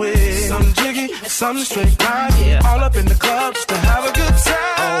who you with. Some jiggy, some straight grind. All up in the club just to have a good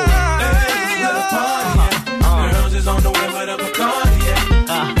time. Hey, the party, girls is on the way with a Bacardi,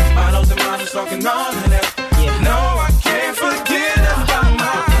 Bottles and models talking all of that. No, I can't forget about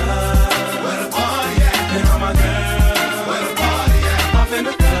my club. Where the party at? And all my girls. Where the party at? Off in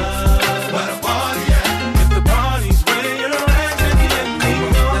the club. Where the party at? If the party's where you're at, then let me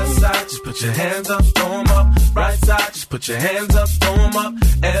know. Left side, just put your hands up, throw 'em up. Right side, just put your hands up, throw 'em up.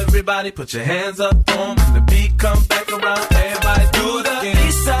 Everybody put your hands up, throw 'em. When the beat come back around, everybody do the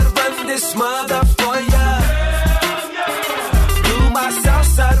east side, run this mother for ya. Do my south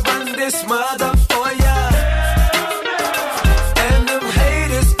side, run this mother for ya. And them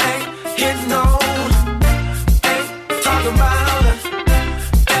haters ain't getting on, ain't talking about it,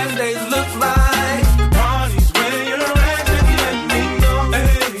 and they look like the party's where you're at, and let me know.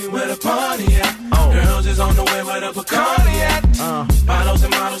 Hey, where the party at? Girls is on the way where the Bacardi at. Bottles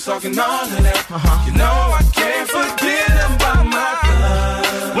and models talking all of that. You know I can't forget about my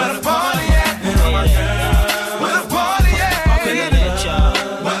club. Where the party at? And all my girls. Where the party at?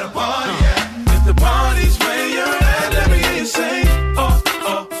 Where the party at? If the party's where you're at, let me hear you say, oh,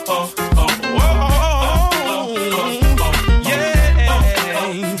 oh, oh, oh, oh, oh, oh, yeah. Oh,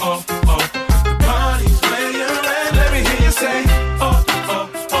 oh, oh, oh. The party's where you're at, let me hear you say, oh, oh,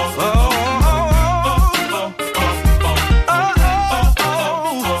 oh, oh, oh.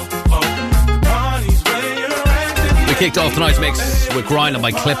 Kicked off tonight's mix with Grindin'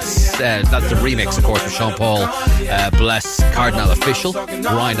 by Clips. That's the remix, of course, with Sean Paul, Bless, Cardinal Official.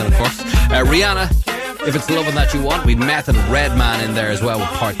 Grindin', of course. Rihanna, If It's Lovin' That You Want. We'd Method Redman in there as well with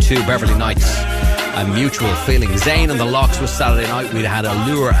part 2. Beverly Nights and Mutual Feeling. Zayn and the Locks was Saturday night. We'd had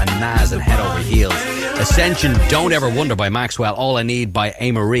Allure and Nas and Head Over Heels. Ascension, Don't Ever Wonder by Maxwell. All I Need by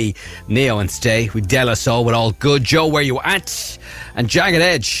A. Marie. Neo and Stay. With De La Soul with All Good. Joe, Where You At? And Jagged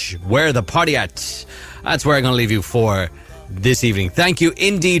Edge, Where the Party At? That's where I'm going to leave you for this evening. Thank you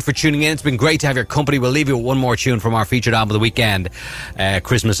indeed for tuning in. It's been great to have your company. We'll leave you with one more tune from our featured album of the weekend,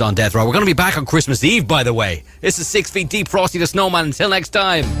 Christmas on Death Row. We're going to be back on Christmas Eve, by the way. This is 6 Feet Deep, Frosty the Snowman. Until next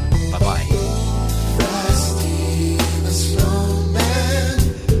time, bye-bye.